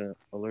else, I'm gonna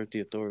alert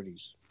the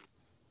authorities.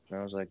 And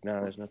I was like,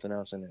 nah, there's nothing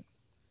else in it.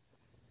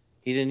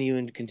 He didn't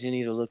even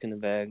continue to look in the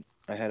bag.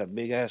 I had a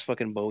big ass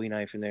fucking Bowie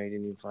knife in there. He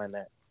didn't even find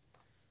that.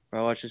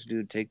 I watched this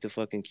dude take the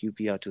fucking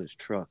QP out to his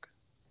truck.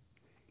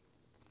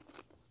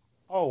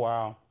 Oh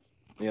wow.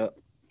 Yep.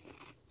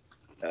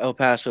 El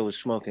Paso was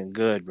smoking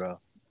good, bro.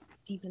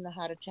 Deep in the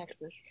heart of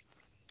Texas.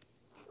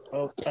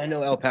 Oh, I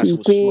know El Paso Deep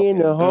was in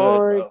the smoking good,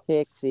 heart bro. of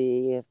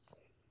Texas.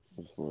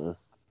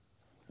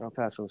 El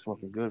Paso was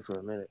smoking good for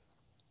a minute,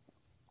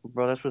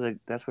 bro.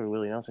 That's where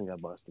Willie Nelson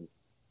got busted.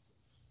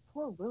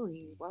 Poor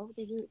Willie. Why would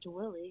they do it to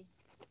Willie?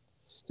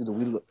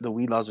 Dude, the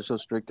weed laws are so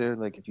strict there.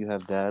 Like if you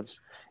have dabs,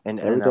 and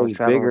I was Everything's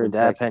traveling with bigger the in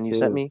dab Texas pen you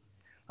sent too. me.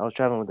 I was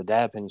traveling with the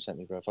dab pen you sent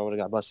me, bro. If I would have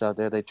got busted out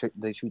there,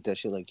 they shoot that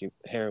shit like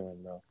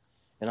heroin, bro.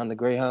 And on the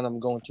Greyhound, I'm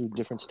going through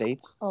different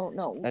states. Oh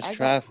no, That's I got.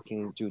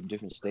 trafficking through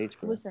different states,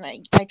 bro. Listen,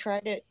 I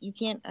tried it. You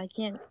can't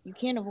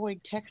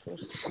avoid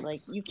Texas.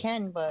 Like you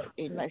can, but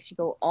unless you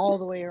go all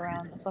the way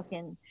around the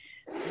fucking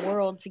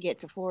world to get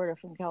to Florida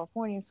from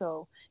California.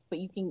 So, but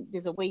you can.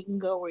 There's a way you can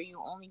go where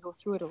you only go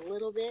through it a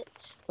little bit.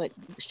 But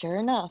sure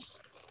enough,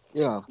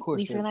 Yeah, of course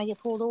Lisa they're and I get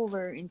pulled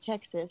over in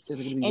Texas. they're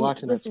gonna be And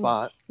watching that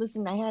spot.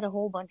 listen, I had a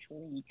whole bunch of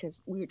weed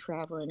because we were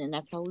traveling, and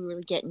that's how we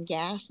were getting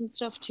gas and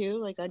stuff too.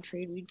 Like I'd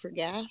trade weed for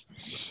gas,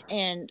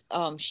 and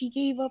she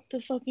gave up the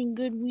fucking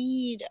good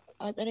weed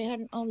that I had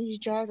in all these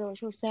jars. I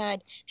was so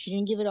sad. She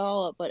didn't give it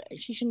all up, but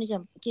she shouldn't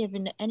have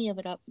given any of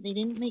it up. They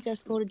didn't make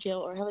us go to jail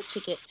or have a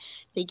ticket.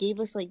 They gave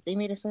us like they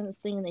made us sign this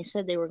thing, and they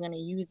said they were going to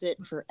use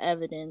it for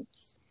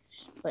evidence,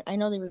 but I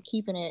know they were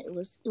keeping it. It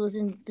was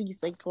in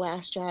these like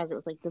glass jars. It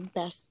was like the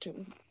best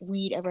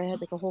weed ever. I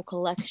had like a whole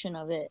collection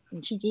of it,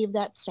 and she gave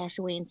that stash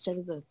away instead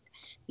of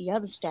the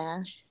other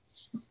stash.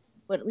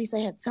 But at least I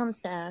had some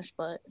stash.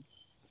 But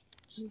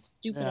it was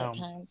stupid at Now,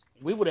 times.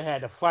 we would have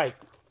had to fight.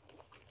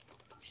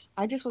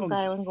 I just was Oh,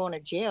 glad I wasn't going to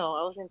jail.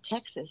 I was in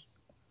Texas.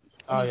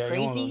 Are oh you yeah, you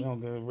crazy? don't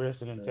get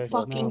arrested in Texas.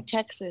 Fuck Fucking No,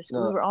 Texas. We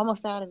no, were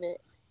almost out of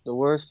it. the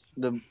worst,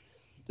 the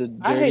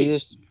I hate.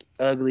 dirtiest,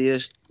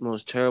 ugliest,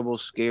 most terrible,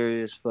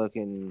 scariest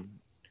fucking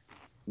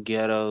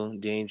ghetto,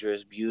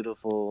 dangerous,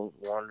 beautiful,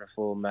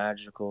 wonderful,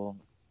 magical,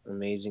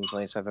 amazing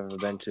place I've ever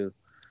been to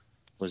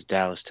was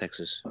Dallas,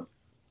 Texas.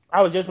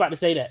 I was just about to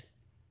say that.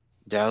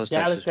 Dallas,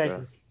 Dallas, Texas, bro.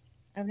 Texas.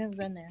 I've never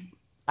been there.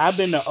 I've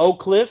been to Oak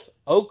Cliff.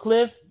 Oak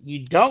Cliff.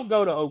 You don't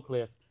go to Oak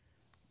Cliff.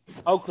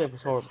 Oak Cliff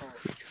is horrible.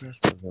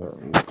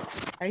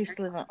 I used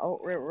to live on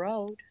Oak Ridge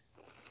Road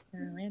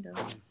in Orlando.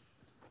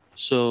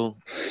 So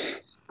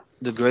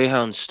the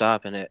Greyhounds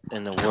stop in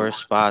the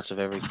worst spots of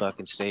every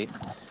fucking state.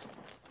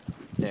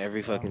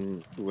 Every Yeah.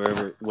 fucking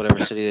wherever whatever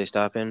city they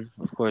stop in.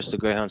 Of course the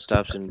Greyhound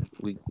stops and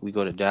we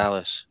go to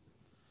Dallas.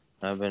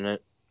 I've been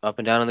up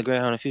and down on the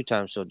Greyhound a few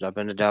times, so I've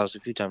been to Dallas a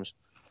few times.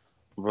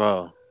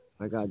 Bro.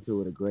 I got into it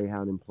with a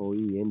Greyhound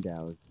employee in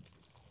Dallas.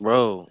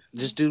 Bro,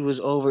 this dude was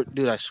over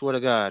dude, I swear to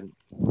God.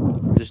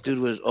 This dude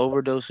was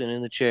overdosing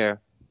in the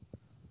chair.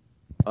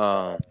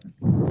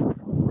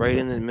 Right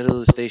in the middle of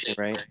the station,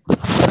 right? Like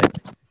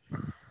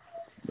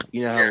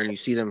you know how when you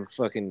see them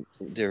fucking,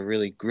 they're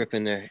really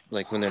gripping their,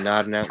 like when they're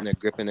nodding out and they're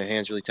gripping their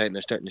hands really tight and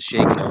they're starting to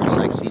shake and almost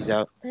like seize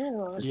out.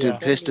 Ew, This that's so dude Yeah.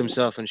 pissed dirty.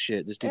 himself and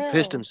shit. This dude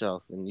pissed Ew,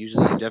 himself. And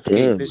usually you defecate and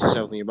Damn. piss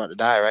yourself when you're about to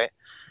die, right?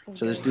 so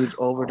So this dirty. dude's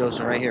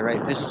overdosing right here,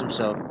 right? Pisses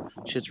himself.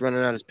 Shit's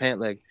running out his pant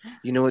leg.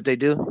 You know what they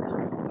do?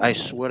 I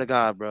swear to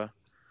God, bro.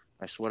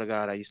 I swear to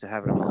God, I used to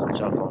have it on my own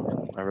cell phone.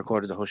 I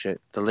recorded the whole shit.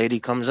 The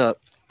lady comes up,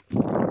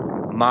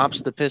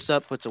 mops the piss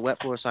up, puts a wet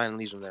floor sign, and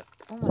leaves him there.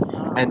 Oh my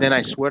god. And then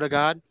I swear to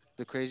God,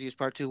 the craziest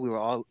part too, we were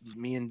all,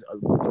 me and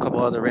a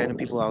couple other random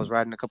people I was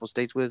riding a couple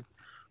states with,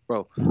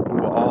 bro. We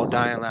were all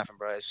dying laughing,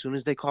 bro. As soon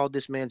as they called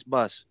this man's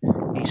bus,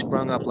 he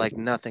sprung up like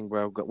nothing,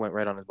 bro. Went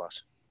right on his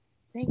bus.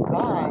 Thank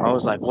God. I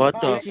was like, Oh, what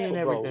the, Safety and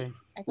bro? everything.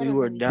 I thought it We was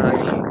were gonna be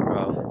funny. dying,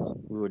 bro.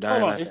 We were Hold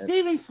dying on. Is laughing.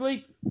 Steven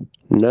sleep?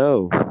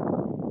 No.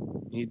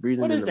 He's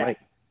breathing What in is the that? mic.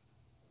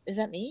 Is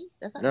that me?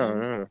 That's not No,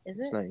 me. no, no. Is It's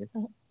it? not you.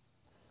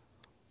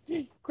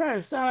 Jesus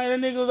Christ, sound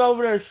like that nigga was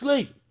over there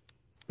asleep.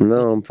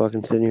 No, I'm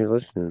fucking sitting here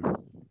listening.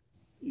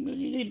 You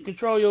need to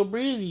control your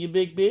breathing, you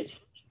big bitch.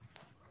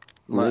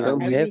 My Nigga,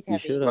 I'm I we breathe hefty.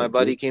 heavy. Shut my up,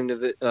 buddy bitch. came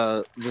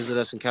to visit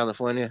us in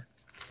California,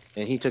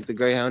 and he took the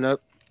Greyhound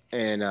up,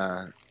 and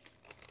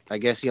I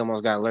guess he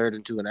almost got lured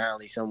into an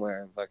alley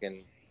somewhere, and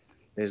fucking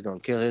they was gonna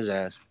kill his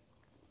ass.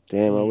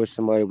 Damn, I Mm. wish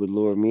somebody would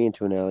lure me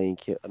into an alley and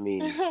kill. I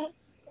mean,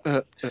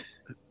 I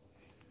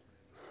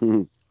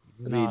no,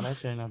 No, mean, that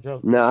shit ain't no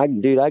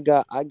joke. dude, I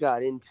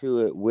got into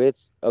it with.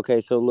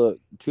 Okay, so look,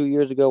 2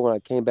 years ago when I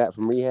came back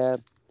from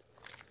rehab,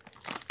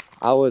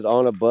 I was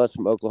on a bus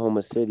from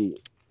Oklahoma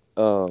City,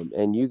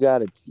 and you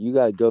gotta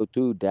go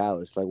through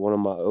Dallas. Like one of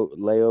my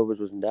layovers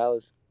was in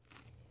Dallas.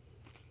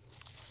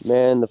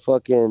 Man, the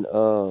fucking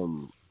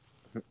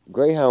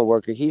Greyhound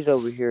worker, he's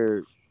over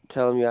here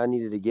telling me I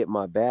needed to get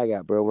my bag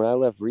out, bro. When I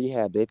left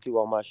rehab, they threw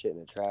all my shit in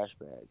a trash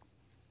bag.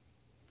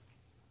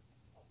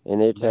 And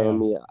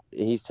Damn.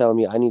 he's telling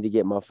me I need to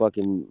get my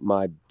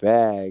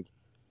bag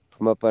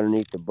from up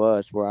underneath the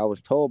bus where I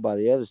was told by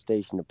the other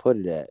station to put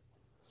it at.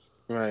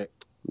 right?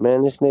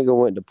 Man, this nigga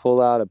went to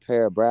pull out a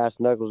pair of brass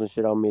knuckles and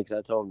shit on me because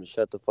I told him to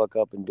shut the fuck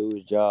up and do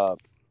his job.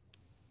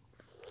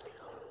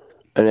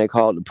 And they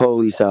called the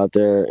police out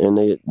there, and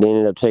they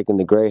ended up taking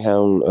the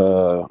Greyhound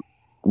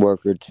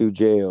worker to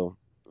jail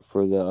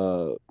for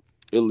the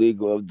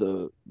illegal of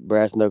the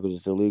brass knuckles.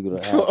 It's illegal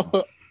to have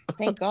them.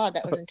 Thank God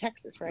that was in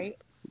Texas, right?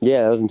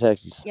 Yeah, that was in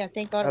Texas. Yeah,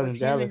 thank God I it was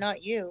was in him and Dallas.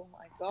 not you.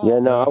 My Yeah,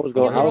 God. no, Yeah,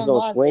 They have I their yeah. was own gonna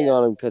laws swing there.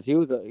 on him because he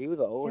was an They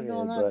old have their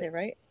own head, laws but there,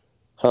 right?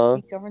 huh?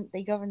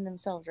 They govern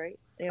themselves, right?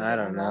 They have I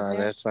their don't own laws know.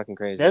 there. That's fucking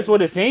crazy That's over what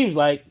there. it seems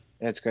like.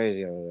 That's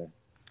crazy over there.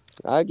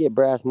 I get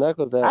brass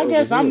knuckles out I over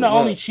guess I'm the here.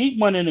 only Bro, cheap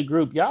one in the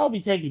group. Y'all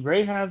be taking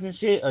Greyhounds and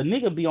shit. A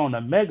nigga be on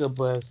a mega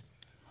bus.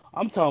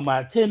 I'm talking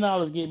about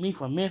 $10 get me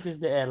from Memphis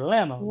to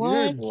Atlanta. You heard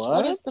What? me?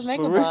 What is the what?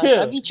 mega For bus? I'd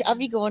real. be I'd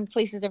be going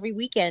places every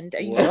weekend.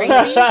 Are you What?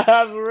 crazy?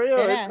 For real.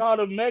 Dead It's ass. called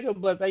a mega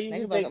bus. I used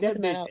Mega to bus. take I'm that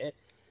looking that bitch. up.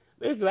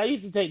 Listen, I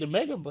used to take the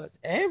mega bus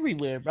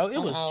everywhere, bro. It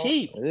I'm was out.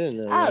 cheap. I didn't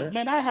know I that.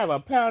 man, I have a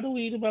pound of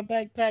weed in my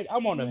backpack.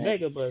 I'm on a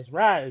mega What? bus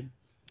riding.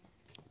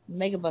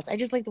 Mega bus. I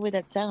just like the way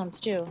that sounds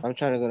too. I'm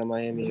trying to go to It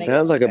Miami and Mega get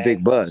sounds my like a bus. big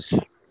bag bus. bus.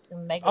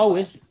 Mega Oh,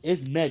 it's bus.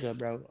 it's mega,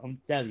 bro. I'm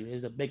telling you,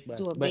 it's a big bus,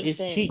 Doing but big it's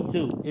cheap things.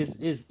 too.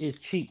 It's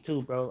cheap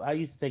too, bro. I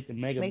used to take the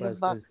mega Mega bus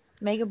bus. because,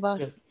 Mega cause,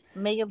 bus.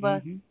 Mega mm-hmm.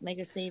 bus.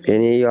 Mega Any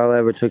savings. of y'all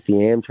ever took the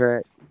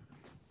Amtrak?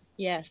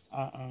 Yes.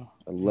 I No,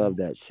 love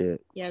that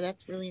shit. Yeah,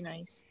 that's really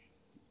nice.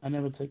 I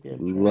never took I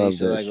Amtrak. Love used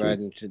to that like shit.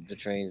 riding to the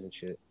trains and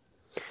shit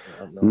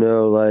up north.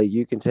 No, like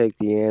you can take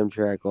the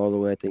Amtrak all the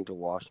way, I think, to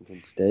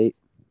Washington State.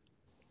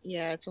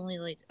 Yeah, it's only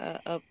like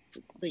up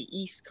the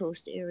East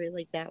Coast area,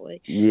 like that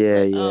way.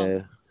 Yeah, But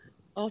yeah.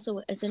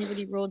 also, has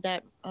anybody rode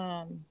that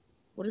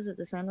what is it,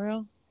 the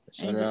Sunrail?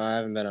 So no, Anybody? I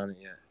haven't been on it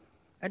yet.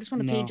 I just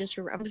want to pay No, just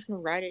for. I'm just gonna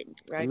ride it, and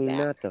I ride mean,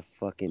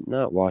 back.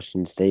 not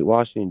Washington State,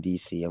 Washington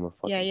D.C. I'm a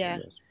Yeah, fucking yeah.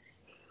 dumbass.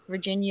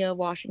 Virginia,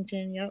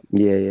 Washington. Yep,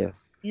 Yeah, yeah.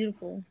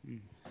 beautiful. mm.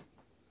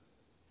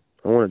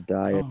 I want to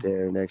die up Oh,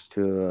 there next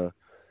to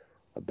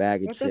a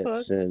bag of What the chips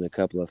hook? and a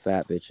couple of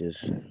fat bitches.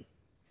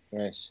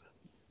 Nice.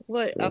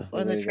 What up Yeah.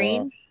 Where on the they go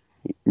off? train?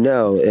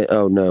 No,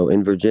 oh no,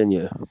 in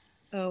Virginia.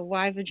 Oh,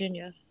 why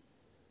Virginia?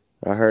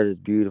 I heard it's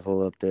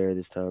beautiful up there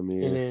this time of it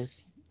year. is.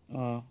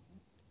 Uh,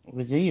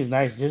 Virginia's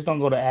nice. Just don't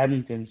go to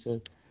Abington.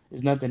 So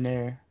there's nothing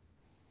there.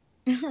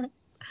 There's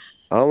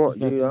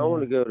Dude, nothing I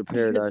want to there. go to That's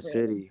Paradise random.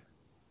 City.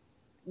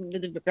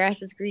 The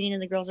grass is green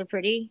and the girls are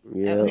pretty.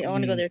 Yep. I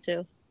want to go Mm. there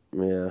too.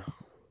 Yeah.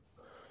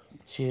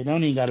 Shit,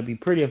 don't even gotta be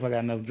pretty if I got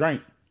enough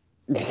drink.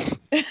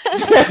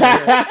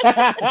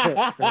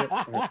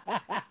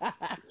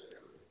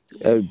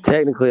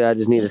 Technically, I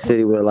just need a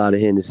city with a lot of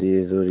Hennessy,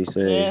 is what he's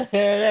saying.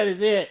 That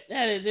is it.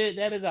 That is it.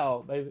 That is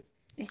all, baby.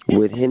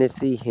 With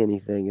Hennessy,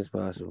 anything is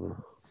possible.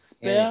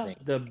 Spell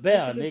Anything. the That's a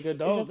bell, good. nigga. Is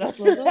Don't. that the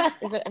slogan?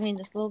 Is that? I mean,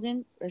 the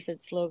slogan. I said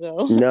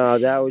slogo. No,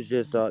 that was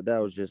just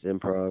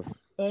improv.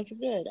 That's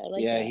good. I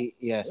like Yeah, that.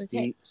 With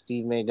it,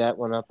 Steve made that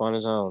one up on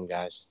his own,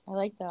 guys. I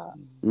like that.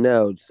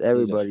 No, it's He's a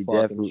everybody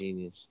fucking definitely.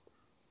 genius.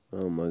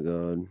 Oh my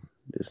god,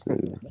 this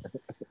nigga.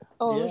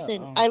 Oh, Yeah.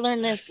 listen, I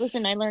learned this.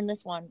 Listen, I learned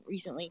this one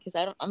recently because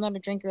I'm not a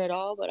drinker at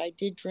all, but I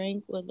did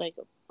drink with like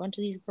a bunch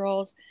of these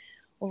girls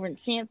over in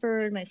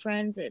Sanford, my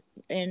friends, and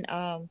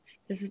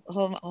this is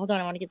hold on,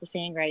 I want to get the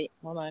saying right.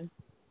 Hold on.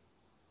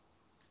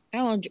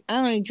 I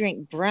only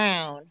drink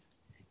brown.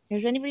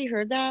 Has anybody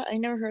heard that? I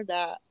never heard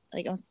that.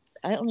 Like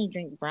I only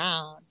drink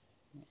brown.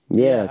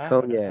 Yeah, Yeah, I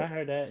cognac.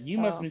 heard that. You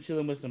must have Oh, been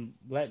chilling with some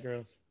black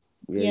girls.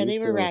 Yeah, yeah, you they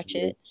were still with me.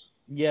 ratchet.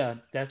 Yeah,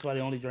 that's why they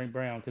only drink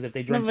brown. Because if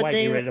they No, drink but white,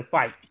 they they ready to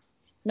fight.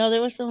 no,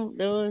 there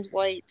was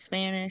white,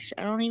 Spanish.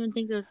 I don't even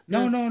think No,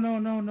 there's no, no,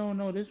 no, no,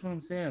 no. This is what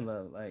I'm saying,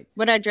 love. Like,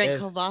 but I drank if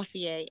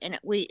Courvoisier, and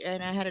wait,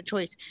 and I had a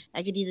choice.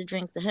 I could either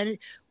drink the Hennessy.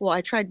 Well,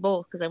 I tried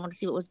both because I want to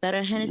see what was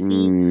better,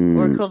 Hennessy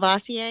or Mm,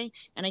 Courvoisier.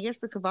 And I guess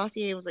the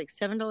Courvoisier was like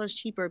 $7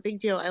 cheaper. Big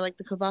deal. I like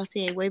the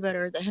Courvoisier way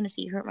better. The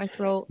Hennessy hurt my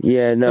throat.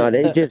 yeah, no,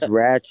 they just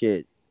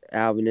ratchet.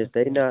 Alvinist,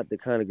 that's they it. not the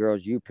kind of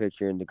girls you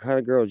picture, and the kind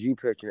of girls you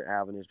picture,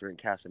 Alvinist, drink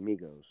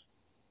Casamigos.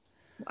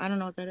 I don't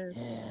know what that is.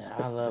 Yeah,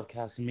 I love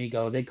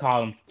Casamigos. They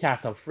call them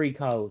Casa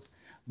Fricos.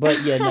 But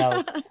yeah,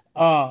 no.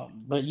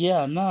 But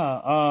yeah,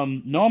 no.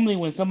 Normally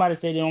when somebody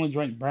say they only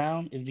drink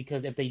brown is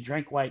because if they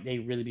drink white, they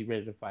really be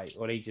ready to fight,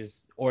 or they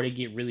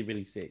get really,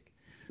 really sick.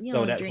 You So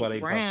only that's why drink they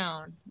pop.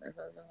 brown. I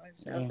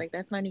was Yeah, like,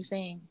 that's my new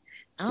saying.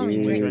 I only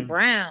only drink Dude, drink.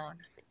 brown.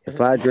 if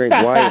I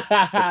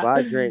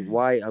drink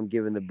white, I'm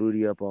giving the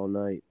booty up all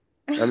night.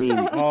 I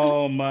mean,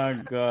 Oh my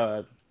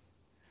God.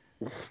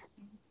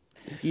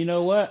 You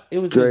know what? It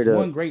was this straight up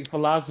one great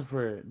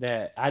philosopher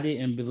that I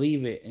didn't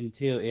believe it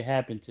until it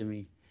happened to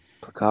me.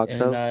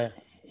 And Picasso.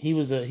 he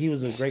was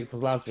a great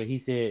philosopher. He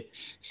said,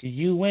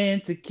 "You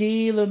and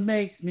tequila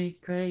makes me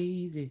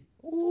crazy."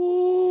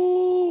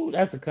 Ooh,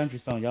 that's a country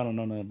song. Y'all don't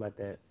know nothing about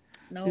that.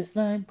 Nope. It's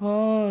like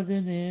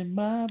poison in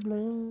my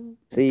blood.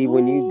 See,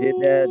 when you did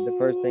that, the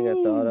first thing I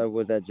thought Ooh. of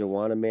was that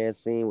Joanna Man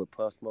scene with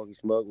Puff Smoky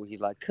Smoke, where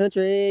he's like,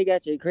 "Country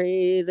got you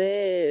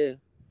crazy."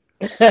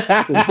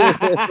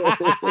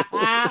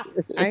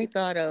 I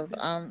thought of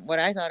what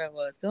I thought of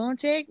was gonna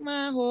take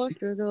my horse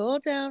to the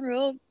old town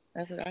road.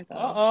 That's what I thought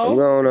of. I'm Uh-oh.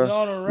 gonna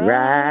Gonna ride.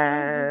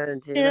 ride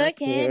until Till I I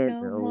can't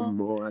can't no no more.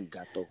 more. I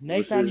got the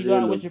Next time you horses go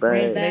in out the with your In the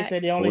friends and back. they back, say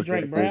they only Horses,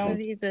 drink horse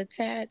brown, is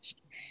attached.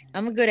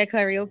 I'm good at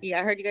karaoke. I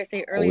heard you guys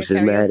say earlier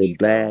horses matted karaoke,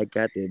 so black.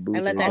 Got their I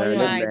boots let and that oh down the yeah,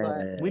 slide. But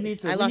mat. I we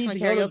lost need my to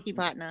go to karaoke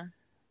partner.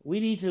 we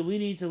need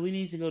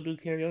to go do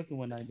karaoke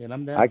one night. Then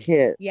I'm I down.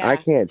 can't. I Yeah,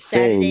 can't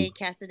sing. Saturday,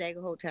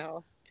 Casadega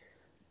Hotel.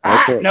 I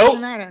Ah, can't. It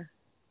doesn't nope. matter.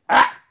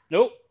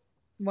 Nope.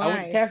 I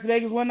went to Why.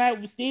 Casadegas one night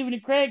with Steven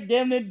and Craig.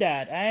 Damn near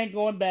died. I ain't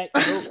going back.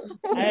 Nope.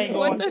 I ain't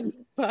What going. the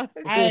fuck?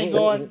 I ain't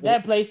going.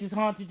 That place is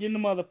haunted in the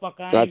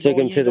motherfucker. I I ain't took going.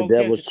 him You to ain't the gonna catch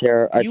devil's it.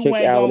 chair. I You took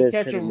ain't gonna Alvinus to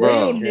catch the a real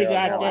devil's Oh, chair nigga on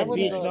out oh, I that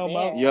wouldn't bitch Halloween. go no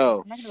more. there.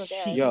 Yo, I'm not gonna go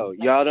there. That yo, sounds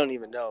y'all sketchy. don't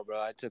even know, bro.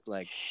 I took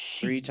like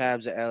She. 3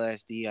 times of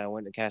LSD. I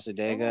went to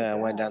Oh my Casadega. I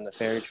went down god. the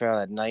ferry trail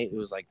at night. It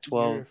was like You're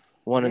 12,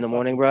 1 in you're the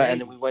morning, fucking bro. And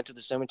then we crazy. went to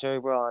the cemetery,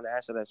 bro, on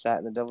acid. I sat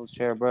in the devil's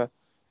chair, bro. You're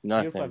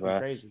Nothing, fucking bro.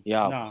 crazy.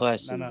 Y'all No, no,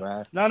 pussy, no,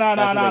 bro. no, no,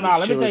 no, no, Casadega's no. Let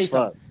me chill tell as you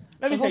fuck. something.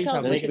 Let The me tell you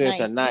hotel's something, Them nigga. wicked spirits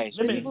are nice. nice,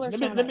 Let The me B. people are let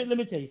me so let me let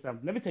me nice. tell you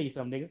something. Let me tell you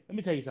something, nigga. Let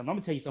me tell you something. I'm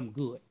gonna tell you something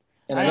good.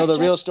 And It's I All know right. not the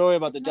real judge. story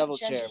about the It's not devil's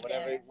chair. judgy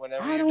there.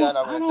 Whenever I you're don't done,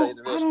 I'm I gonna tell you don't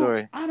the real I don't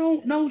story. I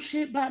don't know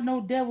shit about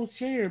no devil's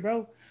chair,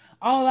 bro.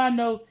 All I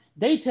know,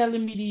 they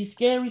telling me these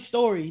scary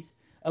stories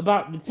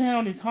about the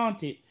town is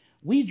haunted.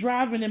 We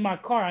driving in my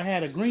car. I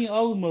had a green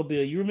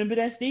Oldsmobile. You remember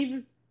that,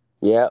 Steven?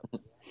 Yep.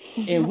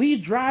 And we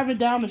driving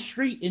down the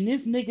street, and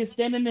this nigga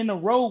standing in the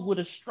road with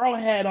a straw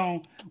hat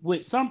on,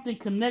 with something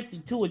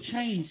connected to a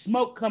chain,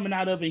 smoke coming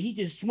out of it. He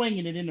just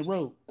swinging it in the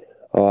road.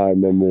 Oh, I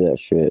remember that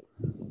shit.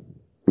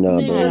 Nah,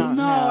 I Nigga, buddy. don't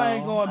no, I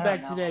ain't know. going I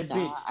don't back to know about that that.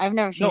 bitch. I've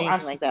never seen No,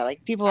 anything like that.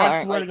 Like people I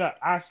aren't swear to like, God,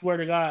 I swear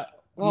to God,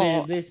 man,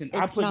 well, listen,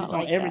 I it's put not this on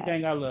like that.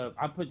 everything I love.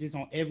 I put this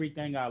on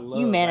everything I You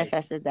love. Like,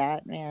 manifested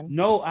that, man.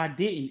 no, I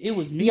didn't. It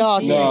was me Y'all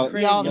seeing it did. No,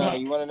 crazy. no. No,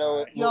 You want to know all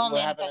right. Y'all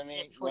what happened to manifested it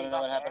me? You before want you to know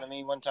got what happened there. to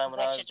me one time Because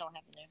when that I shit was don't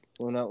happen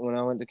there. when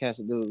I went to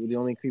Casa? The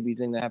only creepy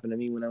thing that happened to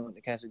me when I went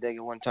to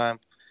Casadega one time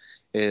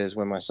is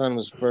when my son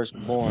was first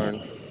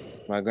born.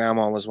 My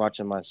grandma was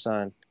watching my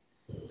son.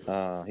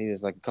 He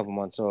was like a couple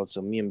months old,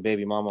 so me and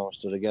baby mama were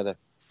still together.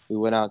 We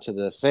went out to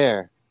the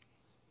fair,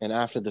 and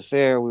after the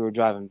fair, we were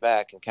driving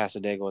back, and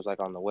Casadega was like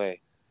on the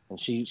way, and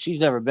she's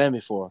never been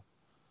before,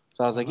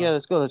 so I was like, Uh-huh.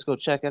 yeah, let's go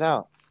check it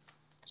out.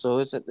 So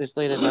it's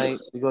late at night.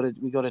 We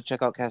go to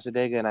check out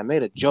Casadega, and I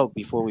made a joke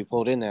before we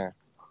pulled in there.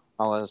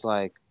 I was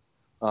like,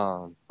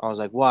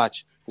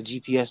 watch, the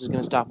GPS is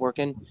gonna stop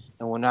working,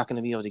 and we're not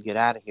gonna be able to get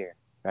out of here,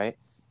 right?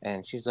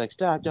 And she's like,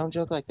 stop, don't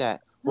joke like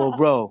that. Well,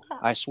 bro,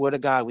 I swear to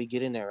God, we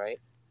get in there, right?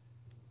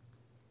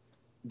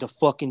 The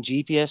fucking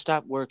GPS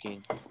stopped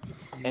working,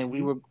 and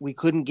Mm-hmm. we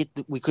couldn't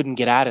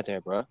get out of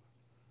there, bro.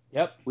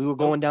 Yep. We were Nope.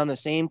 going down the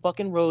same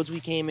fucking roads we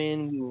came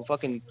in.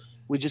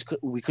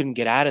 We couldn't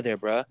get out of there,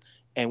 bro.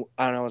 And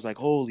I was like,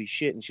 holy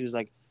shit. And she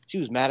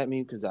was mad at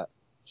me because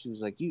she was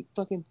like, you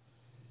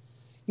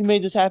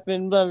made this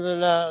happen, blah blah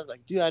blah. I was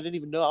like, dude, I didn't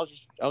even know.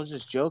 I was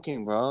just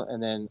joking, bro.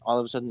 And then all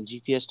of a sudden the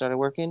GPS started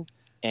working,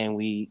 and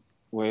we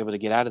were able to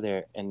get out of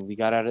there. And we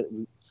got out of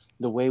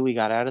the way we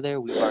got out of there.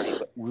 We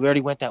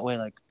already went that way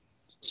like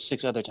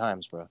 6 other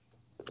times, bro.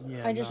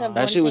 Yeah, I just have nah.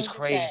 That one shit was thing to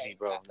crazy, say.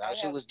 bro. That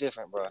shit was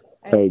different, bro.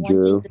 I have Hey, one thing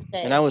Drew. to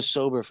And I say. was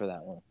sober for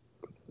that one.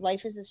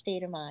 Life is a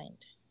state of mind.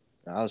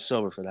 I was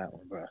sober for that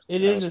one, bro. It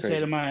That is was a state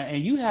crazy. of mind,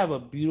 and you have a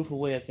beautiful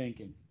way of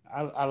thinking.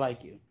 I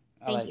like you.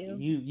 I Thank like you.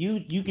 you.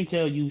 You can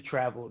tell you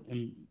traveled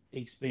and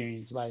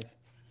experienced life.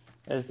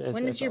 When is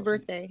That's your awesome.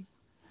 birthday?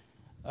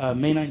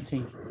 May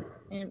 19th.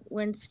 And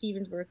when's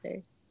Steven's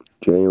birthday?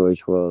 January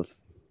 12th.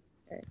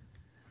 Okay.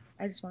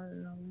 I just wanted to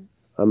know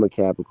that. I'm a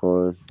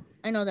Capricorn.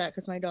 I know that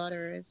because my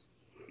daughter is.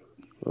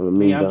 It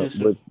Me, means I'm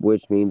just a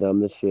which means I'm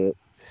the shit.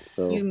 You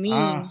So mean?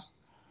 ah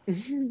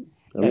I'm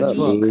You as not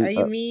mean? fuck. mean. Are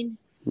you mean?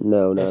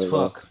 No, not As at all.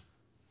 fuck.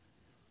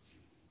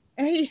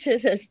 He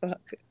says as fuck.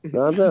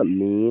 No, I'm not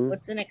mean.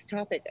 What's the next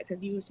topic?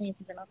 Because you were saying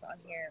something else on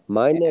here,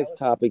 My and I next was.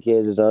 topic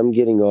is I'm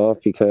getting off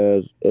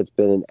because it's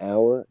been an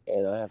hour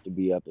and I have to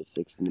be up at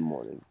 6 in the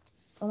morning.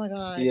 Oh my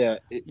god. Yeah,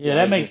 I that was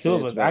gonna makes two say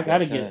of it's us. about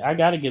that time. I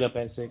gotta get up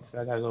at 6.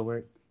 I gotta go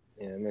work.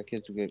 Yeah, my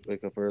kids will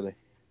wake up early.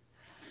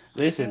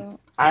 Listen, Well,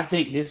 I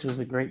think this was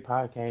a great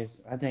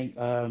podcast. I think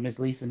Miss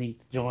Lisa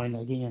needs to join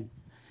again.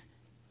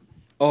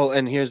 Oh,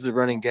 and here's the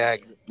running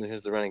gag.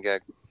 Here's the running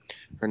gag.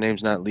 Her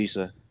name's not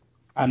Lisa.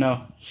 I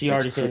know she It's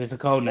already said it's a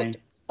code what? name.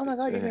 Oh my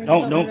god, you're gonna give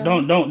out my real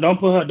name? Don't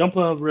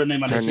put her real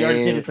name on there. her She already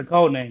said name. it's a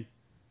code name.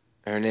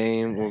 Her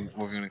name.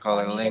 We're gonna call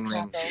her Juanita Ling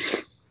Ling. Taco.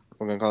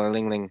 We're gonna call her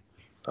Ling Ling.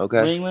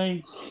 Okay. Ling Ling.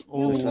 No, It's we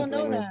Oh, just don't know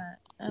Ling Ling. that.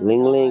 Oh my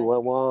Ling Ling, god.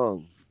 what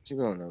wrong? She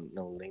don't know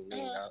no Ling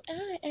Ling.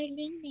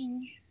 Ling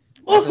Ling.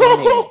 That's Ling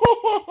Ling.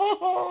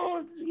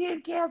 yeah,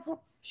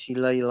 cancel. She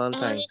love you long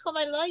time. You call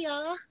my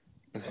lawyer.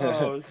 All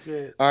Oh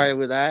shit. right,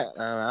 with that,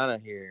 I'm out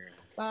of here.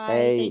 Bye.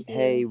 Hey, Thank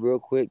hey, you. real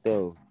quick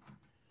though.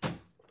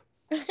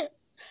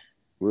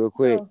 Real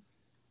quick. Oh,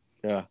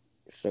 Yeah.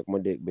 Suck my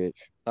dick, bitch.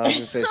 I was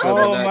gonna say suck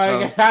my Oh nuts, my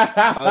ho.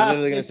 I was god.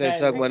 literally gonna Get say out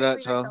suck of I my here. can't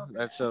nuts, believe I ho. felt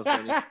That's that. so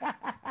funny.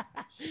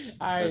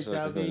 All That's right, y'all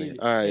fucking funny. be easy.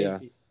 All right, yeah.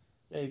 Thank you.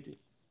 Thank you.